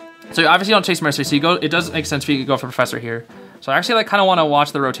 So you obviously don't chase mercy, so you go. It does make sense for you to go for professor here. So I actually like kind of want to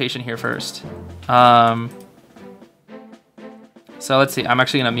watch the rotation here first. So let's see. I'm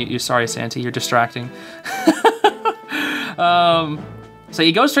actually gonna mute you. Sorry, Santi, you're distracting. So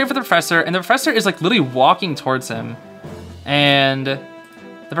he goes straight for the professor, and the professor is like literally walking towards him, and the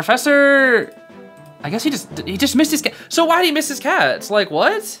professor, I guess he just missed his cat. So why did he miss his cats? Like,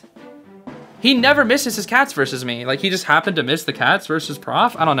 what? He never misses his cats versus me. Like, he just happened to miss the cats versus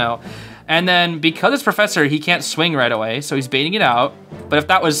Prof? I don't know. And then because it's professor, he can't swing right away, so he's baiting it out. But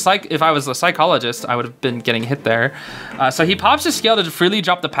if I was a psychologist, I would have been getting hit there. So he pops his scale to freely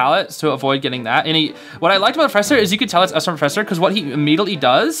drop the pallets to avoid getting that. And what I liked about the professor is you could tell it's S1 professor, because what he immediately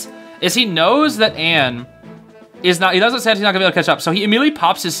does is he knows that Anne is not, he knows that Santi's not gonna be able to catch up. So he immediately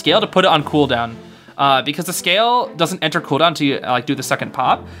pops his scale to put it on cooldown. Because the scale doesn't enter cooldown until you like do the second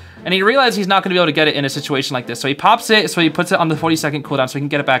pop. And he realized he's not gonna be able to get it in a situation like this. So he pops it, so he puts it on the 40-second cooldown so he can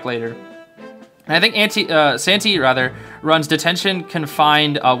get it back later. And I think Santi runs detention,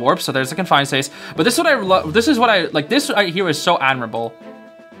 confined, warp, so there's a confined space. But this is what I love, this right here is so admirable.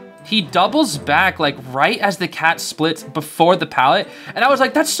 He doubles back like right as the cat splits before the pallet. And I was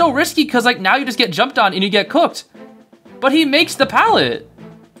like, that's so risky, because like now you just get jumped on and you get cooked. But he makes the pallet.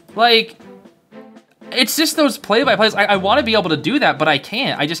 Like, it's just those play-by-plays. I want to be able to do that, but I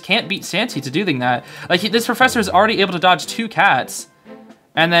can't. I just can't beat Santi to doing that. Like, this professor is already able to dodge 2 cats,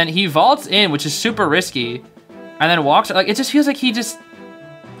 and then he vaults in, which is super risky, and then walks. Like, it just feels like he just,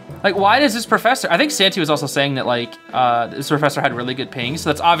 like, why does this professor? I think Santi was also saying that like this professor had really good ping, so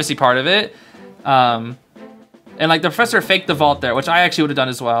that's obviously part of it. And like the professor faked the vault there, which I actually would have done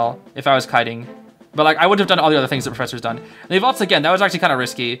as well if I was kiting. But like I would have done all the other things the professor's done. And he vaults again. That was actually kind of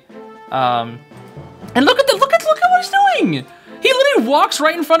risky. And look at what he's doing! He literally walks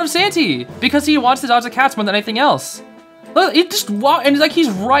right in front of Santi because he wants to dodge the cats more than anything else. Look, he just and like he's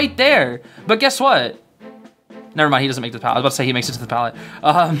right there. But guess what? Never mind, he doesn't make the pallet. I was about to say he makes it to the pallet.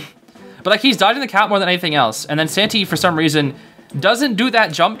 But like he's dodging the cat more than anything else. And then Santi, for some reason, doesn't do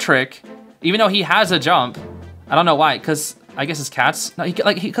that jump trick, even though he has a jump. I don't know why, because I guess his cat's, no,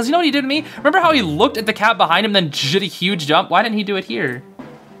 because you know what he did to me? Remember how he looked at the cat behind him, then did a huge jump? Why didn't he do it here?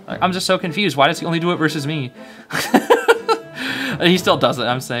 Like, I'm just so confused. Why does he only do it versus me? He still does it,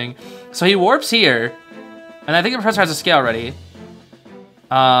 I'm saying. So he warps here, and I think the professor has a scale ready.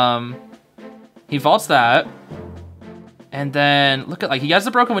 He vaults that, and then look at, like, he has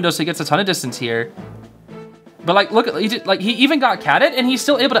the broken window, so he gets a ton of distance here. But like, look at, he even got catted, and he's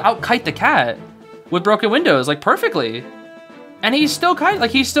still able to out-kite the cat with broken windows, like, perfectly. And he's still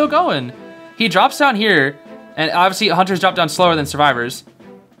he's still going. He drops down here, and obviously hunters drop down slower than survivors.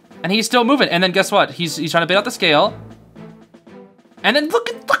 And he's still moving. And then guess what? He's trying to bait out the scale. And then look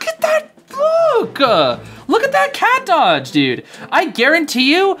at that. Look at that cat dodge, dude. I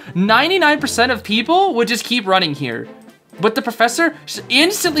guarantee you 99% of people would just keep running here. But the professor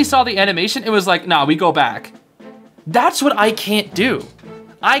instantly saw the animation and was like, nah, we go back. That's what I can't do.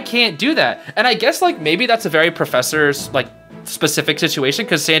 I can't do that. And I guess like maybe that's a very professor's like specific situation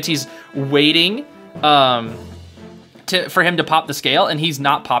because Santi's waiting for him to pop the scale and he's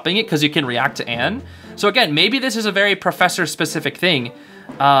not popping it because you can react to Anne. So again, maybe this is a very professor specific thing.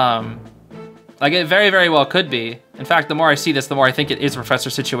 Like it very, very well could be. In fact, the more I see this, the more I think it is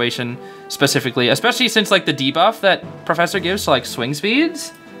professor situation specifically, especially since like the debuff that professor gives to like swing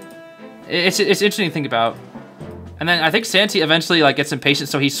speeds. It's interesting to think about. And then I think Santi eventually like gets impatient,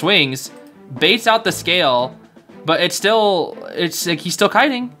 so he swings, baits out the scale, but it's like he's still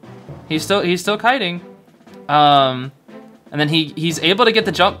kiting. He's still kiting. And then he's able to get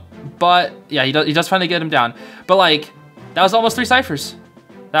the jump, but yeah, he does finally get him down. But like that was almost 3 ciphers.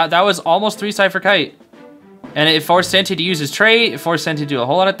 That was almost 3 cipher kite. And it forced Santi to use his trait, it forced Santi to do a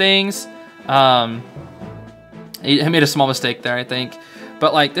whole lot of things. He made a small mistake there, I think.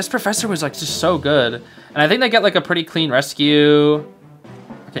 But like this professor was like just so good. And I think they get like a pretty clean rescue.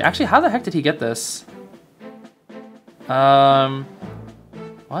 Okay, actually, how the heck did he get this? What?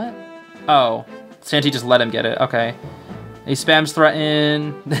 Oh, Santi just let him get it. Okay. He spams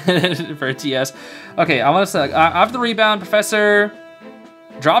threaten for a TS. Okay, I want to say, after the rebound, Professor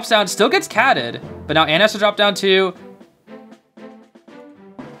drops down, still gets catted, but now Anne has to drop down too.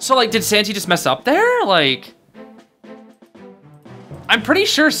 So like, did Santi just mess up there? Like, I'm pretty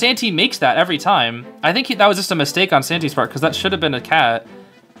sure Santi makes that every time. I think that was just a mistake on Santi's part because that should have been a cat.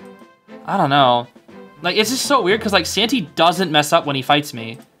 I don't know. Like, it's just so weird because like Santi doesn't mess up when he fights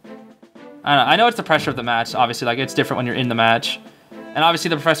me. I don't know. I know it's the pressure of the match, obviously. Like, it's different when you're in the match. And obviously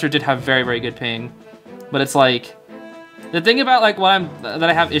the professor did have very, very good ping. But it's like, the thing about like that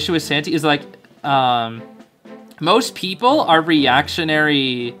I have issue with Santi is like, most people are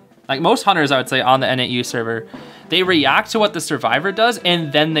reactionary. Like most hunters, I would say, on the N8U server, they react to what the survivor does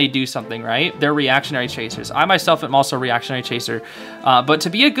and then they do something, right? They're reactionary chasers. I myself am also a reactionary chaser. But to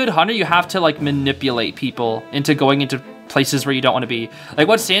be a good hunter, you have to like manipulate people into going into places where you don't want to be. Like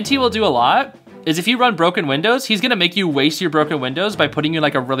what Santi will do a lot is if you run broken windows, he's gonna make you waste your broken windows by putting you in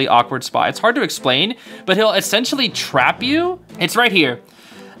like a really awkward spot. It's hard to explain, but he'll essentially trap you. It's right here.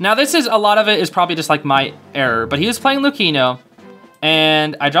 Now this is, a lot of it is probably just like my error, but he was playing Lucino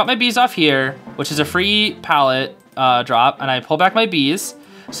and I dropped my bees off here, which is a free pallet drop, and I pull back my bees.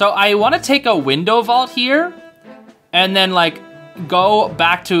 So I want to take a window vault here and then like go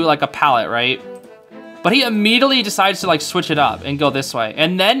back to like a pallet, right? But he immediately decides to like switch it up and go this way.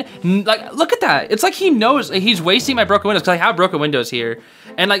 And then like, look at that. It's like he knows he's wasting my broken windows because I have broken windows here.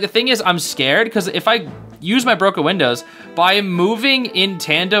 And like the thing is, I'm scared because if I use my broken windows by moving in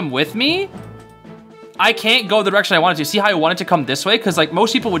tandem with me, I can't go the direction I wanted to. See how I wanted to come this way? Because like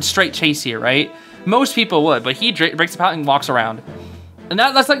most people would straight chase here, right? Most people would, but he breaks the pallet and walks around. And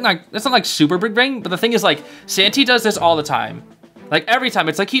that's not like super big brain, but the thing is like Santi does this all the time. Like every time,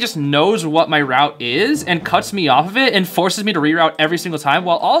 it's like he just knows what my route is and cuts me off of it and forces me to reroute every single time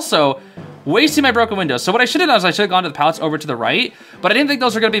while also wasting my broken windows. So what I should have done is I should have gone to the pallets over to the right, but I didn't think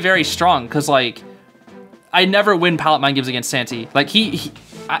those were gonna be very strong because like I never win pallet mind games against Santi. Like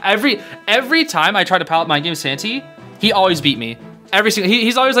every time I try to pallet mind game Santi, he always beat me.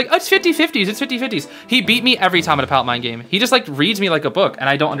 He's always like, oh, it's 50-50s, it's 50-50s. He beat me every time at a pallet mind game. He just like reads me like a book and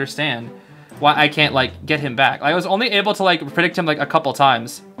I don't understand why I can't like get him back. I was only able to like predict him like a couple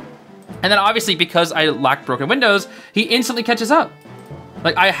times. And then obviously because I lacked broken windows, he instantly catches up.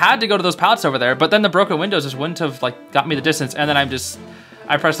 Like I had to go to those pallets over there, but then the broken windows just wouldn't have like got me the distance. And then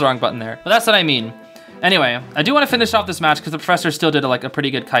I pressed the wrong button there. But that's what I mean. Anyway, I do want to finish off this match because the professor still did a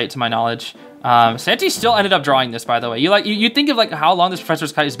pretty good kite to my knowledge. Santi still ended up drawing this, by the way. You think of like how long this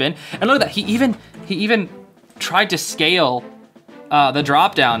professor's kite has been, and look at that. He even tried to scale the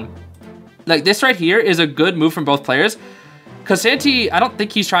drop down. Like this right here is a good move from both players, because Santi, I don't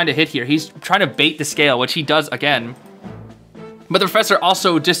think he's trying to hit here. He's trying to bait the scale, which he does again. But the professor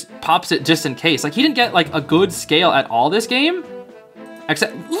also just pops it just in case. Like, he didn't get like a good scale at all this game.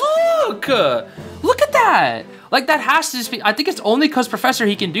 Except, look at that. Like, that has to just be, I think it's only because Professor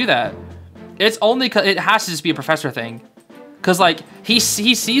he can do that. It's only because it has to just be a Professor thing. Cause like, he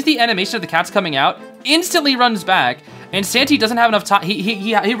sees the animation of the cats coming out, instantly runs back, and Santi doesn't have enough time,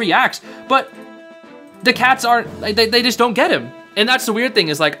 he reacts, but the cats aren't, they just don't get him. And that's the weird thing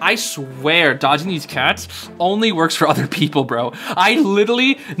is like, I swear dodging these cats only works for other people, bro. I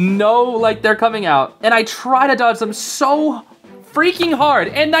literally know like they're coming out and I try to dodge them so freaking hard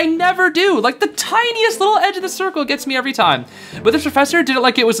and I never do. Like the tiniest little edge of the circle gets me every time. But this professor did it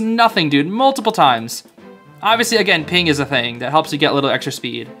like it was nothing, dude, multiple times. Obviously, again, ping is a thing that helps you get a little extra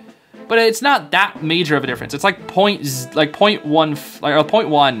speed. But it's not that major of a difference. It's like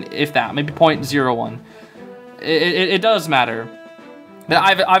 0.1, if that, maybe 0.01. It does matter.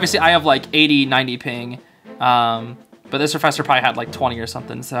 But obviously I have like 80, 90 ping. But this professor probably had like 20 or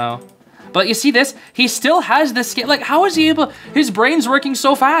something, so. But you see this? He still has this skill. Like, how is he able? His brain's working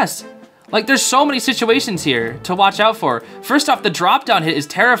so fast. Like, there's so many situations here to watch out for. First off, the drop down hit is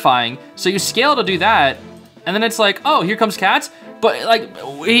terrifying. So you scale to do that. And then it's like, oh, here comes cats. But like,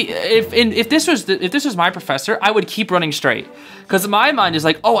 if this was my professor, I would keep running straight. Because my mind is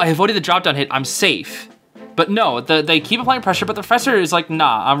like, oh, I avoided the drop down hit, I'm safe. But no, they keep applying pressure, but the professor is like,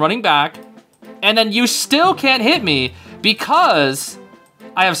 nah, I'm running back. And then you still can't hit me because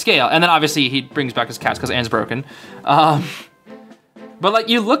I have scale. And then obviously he brings back his cats because Anne's broken. But like,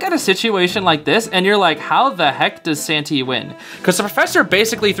 you look at a situation like this and you're like, how the heck does Santi win? Because the professor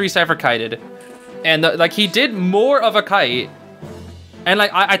basically 3-cipher kited. And like, he did more of a kite. And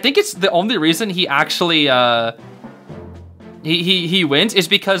like, I think it's the only reason he actually, he wins is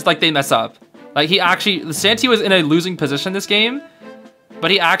because like they mess up. Like Santi was in a losing position this game,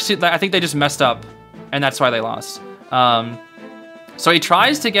 but he actually, I think they just messed up and that's why they lost. So he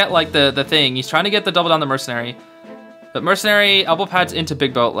tries to get like the thing, he's trying to get the double down the mercenary, but mercenary elbow pads into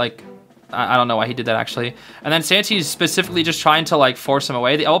big boat, like, I don't know why he did that actually. And then Santi's specifically just trying to like force him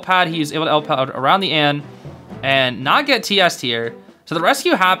away. The elbow pad, he's able to elbow pad around the Anne and not get TS'd here. So the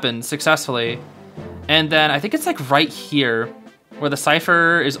rescue happens successfully. And then I think it's like right here where the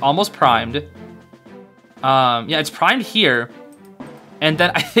cipher is almost primed. Yeah, it's primed here. And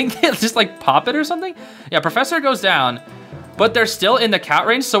then I think they just like pop it or something. Yeah, Professor goes down, but they're still in the cat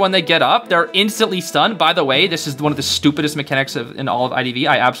range. So when they get up, they're instantly stunned. By the way, this is one of the stupidest mechanics in all of IDV.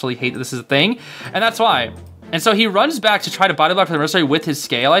 I absolutely hate that this is a thing. And that's why. And so he runs back to try to body block the mercenary with his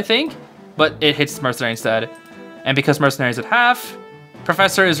scale, I think, but it hits the mercenary instead. And because mercenary's at half,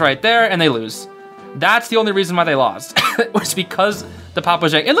 Professor is right there and they lose. That's the only reason why they lost. It was because the pop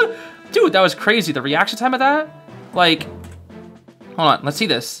was jank. And look, dude, that was crazy. The reaction time of that, like, hold on, let's see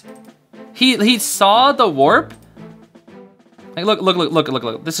this. He saw the warp. Like,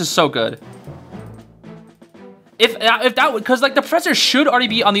 look. This is so good. If that, because like the professor should already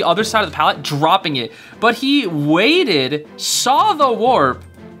be on the other side of the pallet dropping it, but he waited, saw the warp,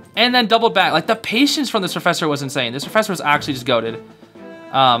 and then doubled back. Like the patience from this professor was insane. This professor was actually just goated.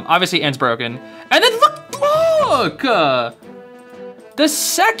 Obviously Anne's broken. And then look! The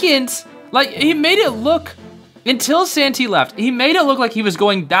second, like he made it look, until Santi left, he made it look like he was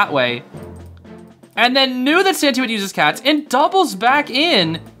going that way. And then knew that Santi would use his cats and doubles back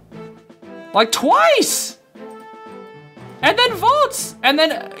in like twice. And then vaults and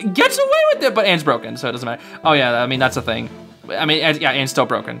then gets away with it, but Anne's broken, so it doesn't matter. Oh yeah, I mean, that's a thing. I mean, yeah, Anne's still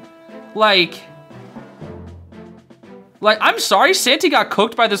broken. Like, I'm sorry, Santi got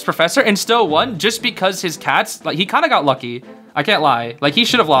cooked by this professor and still won just because his cats, like, he kind of got lucky. I can't lie. Like, he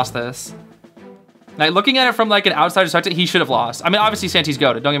should have lost this. Like, looking at it from, like, an outsider's perspective, he should have lost. I mean, obviously, Santi's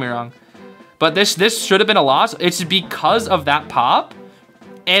goated, don't get me wrong. But this should have been a loss. It's because of that pop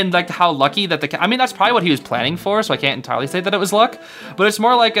and, like, how lucky that I mean, that's probably what he was planning for, so I can't entirely say that it was luck. But it's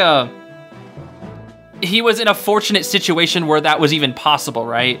more like he was in a fortunate situation where that was even possible,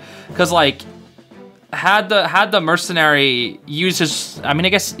 right? Because, like, had the mercenary use his, I mean, I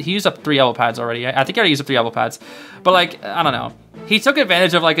guess he used up 3 elbow pads already. I think he already used up 3 elbow pads. But, like, I don't know. He took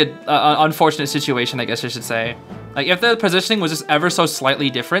advantage of, like, an unfortunate situation, I guess I should say. Like, if the positioning was just ever so slightly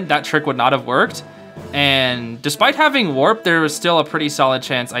different, that trick would not have worked. And despite having warp, there was still a pretty solid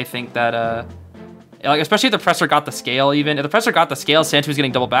chance, I think, that, like, especially if the professor got the scale even. If the professor got the scale, Santi was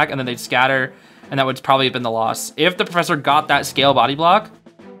getting double back, and then they'd scatter, and that would probably have been the loss. If the professor got that scale body block,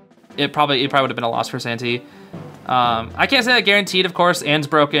 it probably would have been a loss for Santi. I can't say that guaranteed, of course. Anne's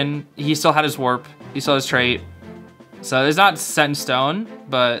broken. He still had his warp. He still has trait. So it's not set in stone,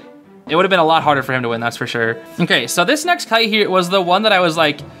 but it would have been a lot harder for him to win, that's for sure. Okay, so this next kite here was the one that I was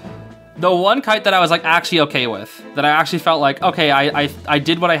like, The one kite that I was like actually okay with, that I actually felt like, okay, I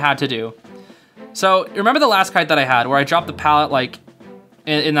did what I had to do. So remember the last kite that I had where I dropped the pallet like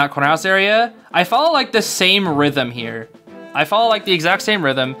in that corner house area? I follow like the same rhythm here. I follow like the exact same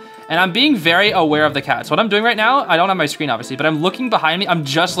rhythm, and I'm being very aware of the cats. What I'm doing right now, I don't have my screen obviously, but I'm looking behind me. I'm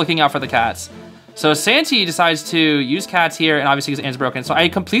just looking out for the cats. So Santi decides to use cats here, and obviously his hand's broken. So I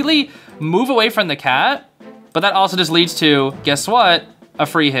completely move away from the cat, but that also just leads to, guess what? A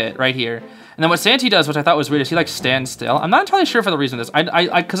free hit right here. And then what Santi does, which I thought was weird, is he like stands still. I'm not entirely sure for the reason of this.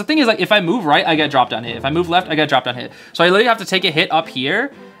 Because the thing is, like, if I move right, I get drop down hit. If I move left, I get drop down hit. So I literally have to take a hit up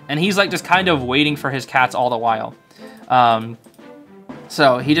here, and he's like just kind of waiting for his cats all the while.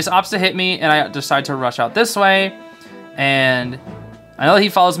 So he just opts to hit me, and I decide to rush out this way. And I know that he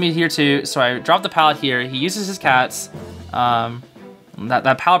follows me here too, so I drop the pallet here. He uses his cats.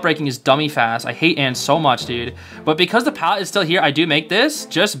 That pallet breaking is dummy fast. I hate Ann so much, dude. But because the pallet is still here, I do make this,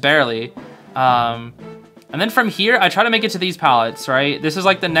 just barely. And then from here, I try to make it to these pallets, right? This is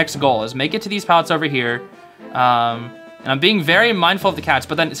like the next goal, is make it to these pallets over here. And I'm being very mindful of the cats,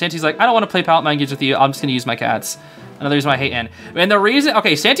 but then Santi's like, I don't want to play pallet mine games with you. I'm just gonna use my cats. Another reason why I hate Ann. And the reason,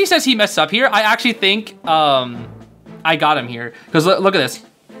 okay, Santi says he messed up here. I actually think I got him here. Because look at this.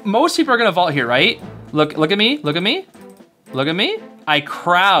 Most people are gonna vault here, right? Look at me, look at me. Look at me. I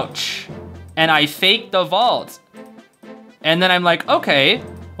crouch and I fake the vault. And then I'm like, okay,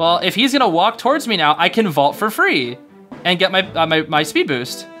 well, if he's gonna walk towards me now, I can vault for free and get my speed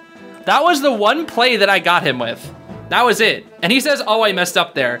boost. That was the one play that I got him with. That was it. And he says, oh, I messed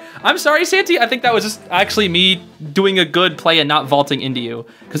up there. I'm sorry, Santi. I think that was just actually me doing a good play and not vaulting into you.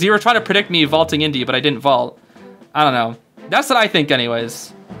 Because you were trying to predict me vaulting into you, but I didn't vault. I don't know. That's what I think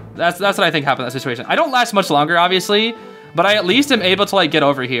anyways. That's what I think happened in that situation. I don't last much longer, obviously, but I at least am able to like get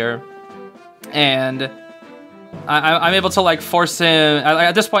over here. And I'm able to like force him.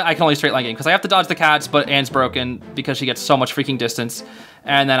 At this point, I can only straight line game because I have to dodge the cats, but Anne's broken because she gets so much freaking distance.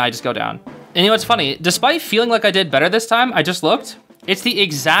 And then I just go down. And you know what's funny? Despite feeling like I did better this time, I just looked. It's the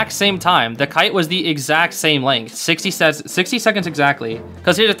exact same time. The kite was the exact same length. 60 seconds exactly.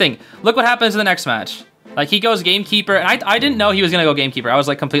 Because here's the thing. Look what happens in the next match. Like, he goes gamekeeper. And I didn't know he was going to go gamekeeper. I was,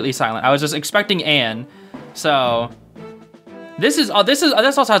 like, completely silent. I was just expecting Anne. So, this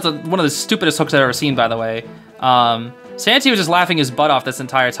also has one of the stupidest hooks I've ever seen, by the way. Santi was just laughing his butt off this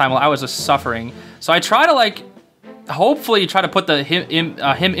entire time while I was just suffering. So I try to, like, hopefully try to put him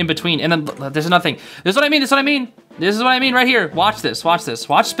in between. And then there's another thing. This is what I mean. This is what I mean. This is what I mean right here. Watch this. Watch this.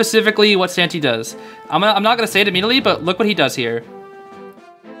 Watch specifically what Santi does. I'm not gonna say it immediately, but look what he does here.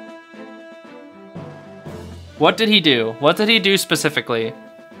 What did he do? What did he do specifically?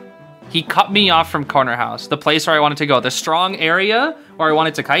 He cut me off from corner house, the place where I wanted to go, the strong area where I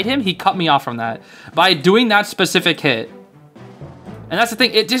wanted to kite him. He cut me off from that by doing that specific hit. And that's the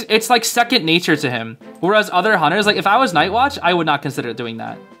thing, it's like second nature to him. Whereas other hunters, like if I was Night Watch, I would not consider doing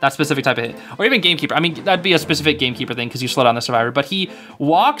that specific type of hit. Or even Gamekeeper. I mean, that'd be a specific Gamekeeper thing because you slow down the Survivor. But he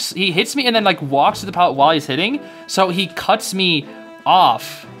hits me and then like walks to the pallet while he's hitting. So he cuts me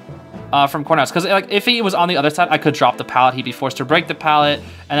off from corner house. Because like if he was on the other side, I could drop the pallet. He'd be forced to break the pallet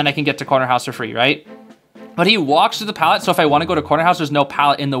and then I can get to corner house for free, right? But he walks to the pallet. So if I want to go to corner house, there's no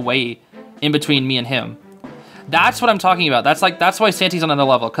pallet in the way in between me and him. That's what I'm talking about. That's why Santi's on another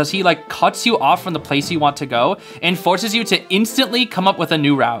level, because he like cuts you off from the place you want to go and forces you to instantly come up with a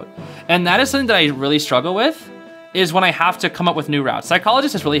new route. And that is something that I really struggle with, is when I have to come up with new routes.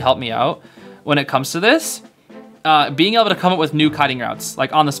 Psychologist has really helped me out when it comes to this, being able to come up with new kiting routes,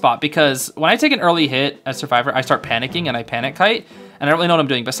 like on the spot. Because when I take an early hit as Survivor, I start panicking and I panic kite, and I don't really know what I'm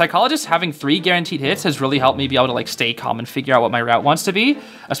doing. But Psychologist having 3 guaranteed hits has really helped me be able to like stay calm and figure out what my route wants to be,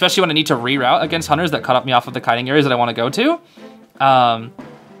 especially when I need to reroute against hunters that cut up me off of the kiting areas that I want to go to.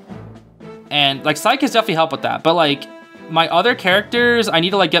 And like Psych has definitely helped with that. But like my other characters, I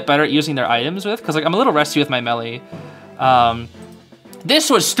need to like get better at using their items with, because like I'm a little rusty with my melee. This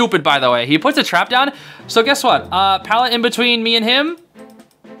was stupid, by the way. He puts a trap down. So guess what? Pallet in between me and him.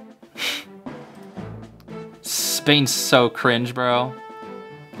 Spain's so cringe, bro.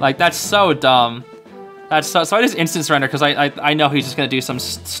 Like, that's so dumb. That's so I just instant surrender because I know he's just gonna do some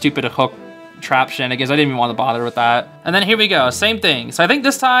stupid hook trap shenanigans. I didn't even want to bother with that. And then here we go, same thing. So I think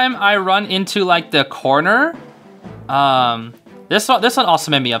this time I run into like the corner. This one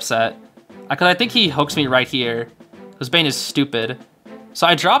also made me upset because I think he hooks me right here because Bane is stupid. So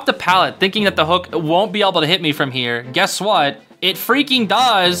I drop the pallet thinking that the hook won't be able to hit me from here. Guess what? It freaking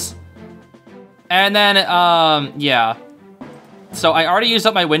does. And then, yeah. So I already used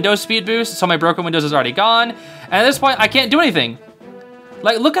up my Windows speed boost, so my broken Windows is already gone. And at this point, I can't do anything.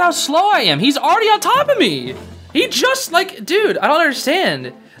 Like, look at how slow I am. He's already on top of me. He just, like, dude, I don't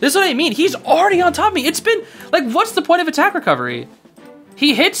understand. This is what I mean. He's already on top of me. It's been, like, what's the point of attack recovery?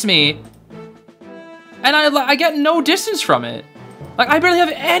 He hits me, and I get no distance from it. Like, I barely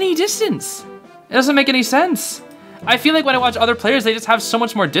have any distance. It doesn't make any sense. I feel like when I watch other players, they just have so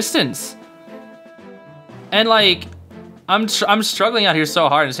much more distance. And, like, I'm struggling out here so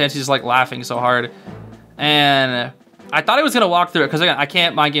hard, and Santi's just, like, laughing so hard. And I thought I was going to walk through it, because, again, I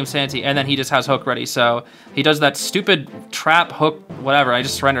can't mind game Santi, and then he just has hook ready. So he does that stupid trap, hook, whatever. I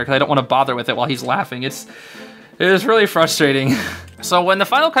just surrender, because I don't want to bother with it while he's laughing. It was really frustrating. So when the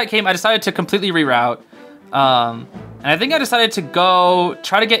final kite came, I decided to completely reroute. And I think I decided to go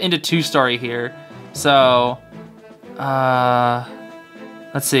try to get into 2-story here. So,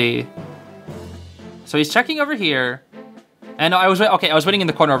 let's see. So he's checking over here. And I was waiting in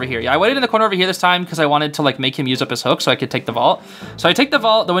the corner over here. Yeah, I waited in the corner over here this time because I wanted to like make him use up his hook so I could take the vault. So I take the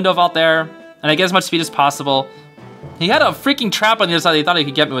window vault there, and I get as much speed as possible. He had a freaking trap on the other side that he thought he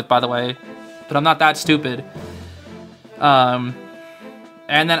could get me with, by the way. But I'm not that stupid. And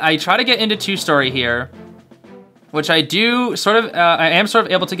then I try to get into 2-story here, which I do sort of, I am sort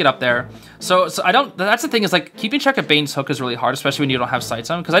of able to get up there. So I don't, that's the thing is like keeping track of Bane's hook is really hard, especially when you don't have sights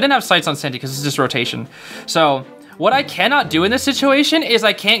on him. Because I didn't have sights on Santi because it's just rotation. So what I cannot do in this situation is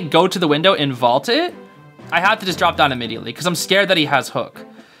I can't go to the window and vault it. I have to just drop down immediately because I'm scared that he has hook.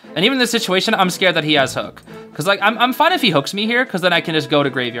 And even in this situation, I'm scared that he has hook. Because like, I'm fine if he hooks me here because then I can just go to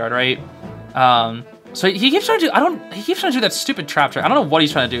graveyard, right? So he keeps trying to do, he keeps trying to do that stupid trap trick. I don't know what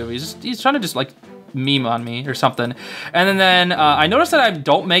he's trying to do. He's trying to just like meme on me or something. And then I noticed that I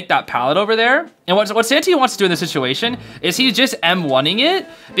don't make that pallet over there. And what Santi wants to do in this situation is he's just M1ing it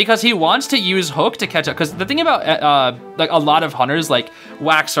because he wants to use hook to catch up. Because the thing about like a lot of hunters like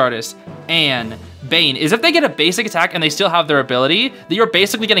Wax Artist and Bane is if they get a basic attack and they still have their ability, that you're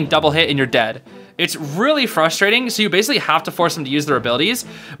basically getting double hit and you're dead. It's really frustrating, so you basically have to force them to use their abilities.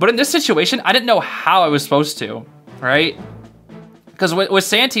 But in this situation, I didn't know how I was supposed to, right? Because with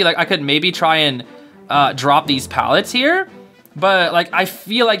Santi, like I could maybe try and drop these pallets here, but like I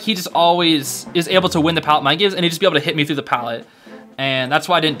feel like he just always is able to win the pallet mind games and he'd just be able to hit me through the pallet. And that's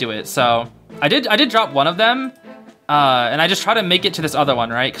why I didn't do it. So I did drop one of them, and I just try to make it to this other one,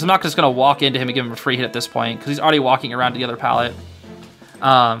 right? Because I'm not just gonna walk into him and give him a free hit at this point, because he's already walking around to the other pallet.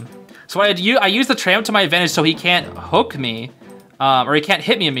 So I use the tram to my advantage so he can't hook me, or he can't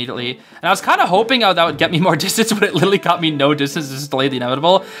hit me immediately. And I was kind of hoping that would get me more distance, but it literally got me no distance, just delayed the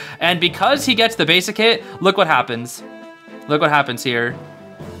inevitable. And because he gets the basic hit, look what happens. Look what happens here.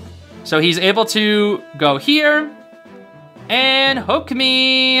 So he's able to go here and hook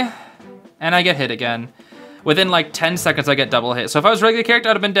me, and I get hit again. Within like 10 seconds, I get double hit. So if I was a regular character,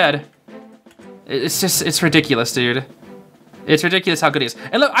 I'd have been dead. It's ridiculous, dude. It's ridiculous how good he is.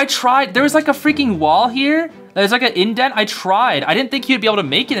 And look, I tried. There was like a freaking wall here. There's like an indent. I tried. I didn't think he'd be able to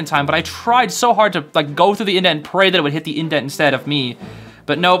make it in time, but I tried so hard to like go through the indent and pray that it would hit the indent instead of me.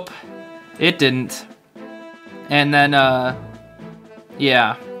 But nope, it didn't. And then,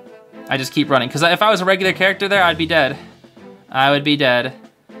 yeah, I just keep running. Because if I was a regular character there, I'd be dead. I would be dead.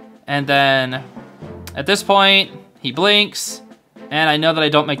 And then at this point, he blinks, and I know that I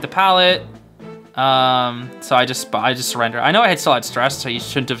don't make the pallet. So I just surrender. I know I still had stress, so he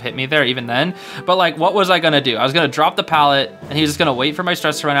shouldn't have hit me there even then. But like, what was I gonna do? I was gonna drop the pallet, and he was just gonna wait for my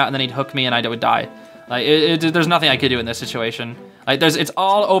stress to run out, and then he'd hook me, and I would die. Like, there's nothing I could do in this situation. Like, it's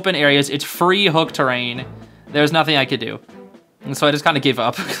all open areas. It's free hook terrain. There's nothing I could do. And so I just kind of gave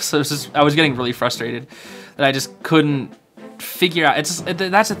up. So I was getting really frustrated that I just couldn't figure out.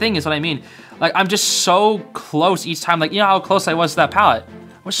 That's the thing is what I mean. Like, I'm just so close each time. Like, you know how close I was to that pallet?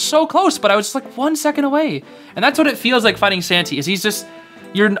 I was so close, but I was just like 1 second away. And that's what it feels like fighting Santi, is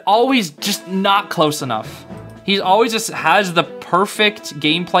you're always just not close enough. He always just has the perfect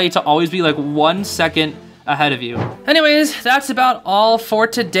gameplay to always be like 1 second ahead of you. Anyways, that's about all for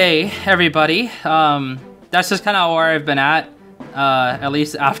today, everybody. That's just kind of where I've been at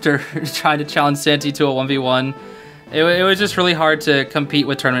least after trying to challenge Santi to a 1v1. It was just really hard to compete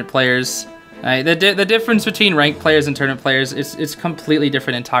with tournament players. The difference between ranked players and tournament players it's completely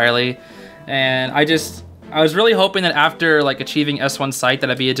different entirely. And I was really hoping that after like achieving S1 sight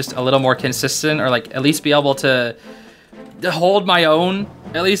that I'd be just a little more consistent, or like at least be able to hold my own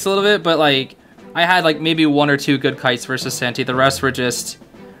at least a little bit. But like I had like maybe 1 or 2 good kites versus Santi. The rest were just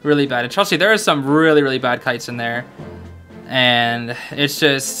really bad. And trust me, there are some really, really bad kites in there. And it's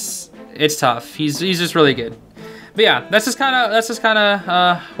tough. He's just really good. But yeah, that's just kind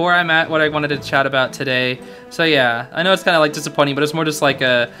of where I'm at, what I wanted to chat about today. So yeah, I know it's kind of like disappointing, but it's more just like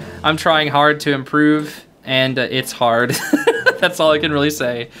I'm trying hard to improve, and it's hard. That's all I can really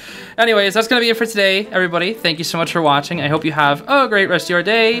say. Anyways, that's gonna be it for today, everybody. Thank you so much for watching. I hope you have a great rest of your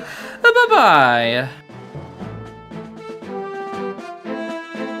day. Bye-bye.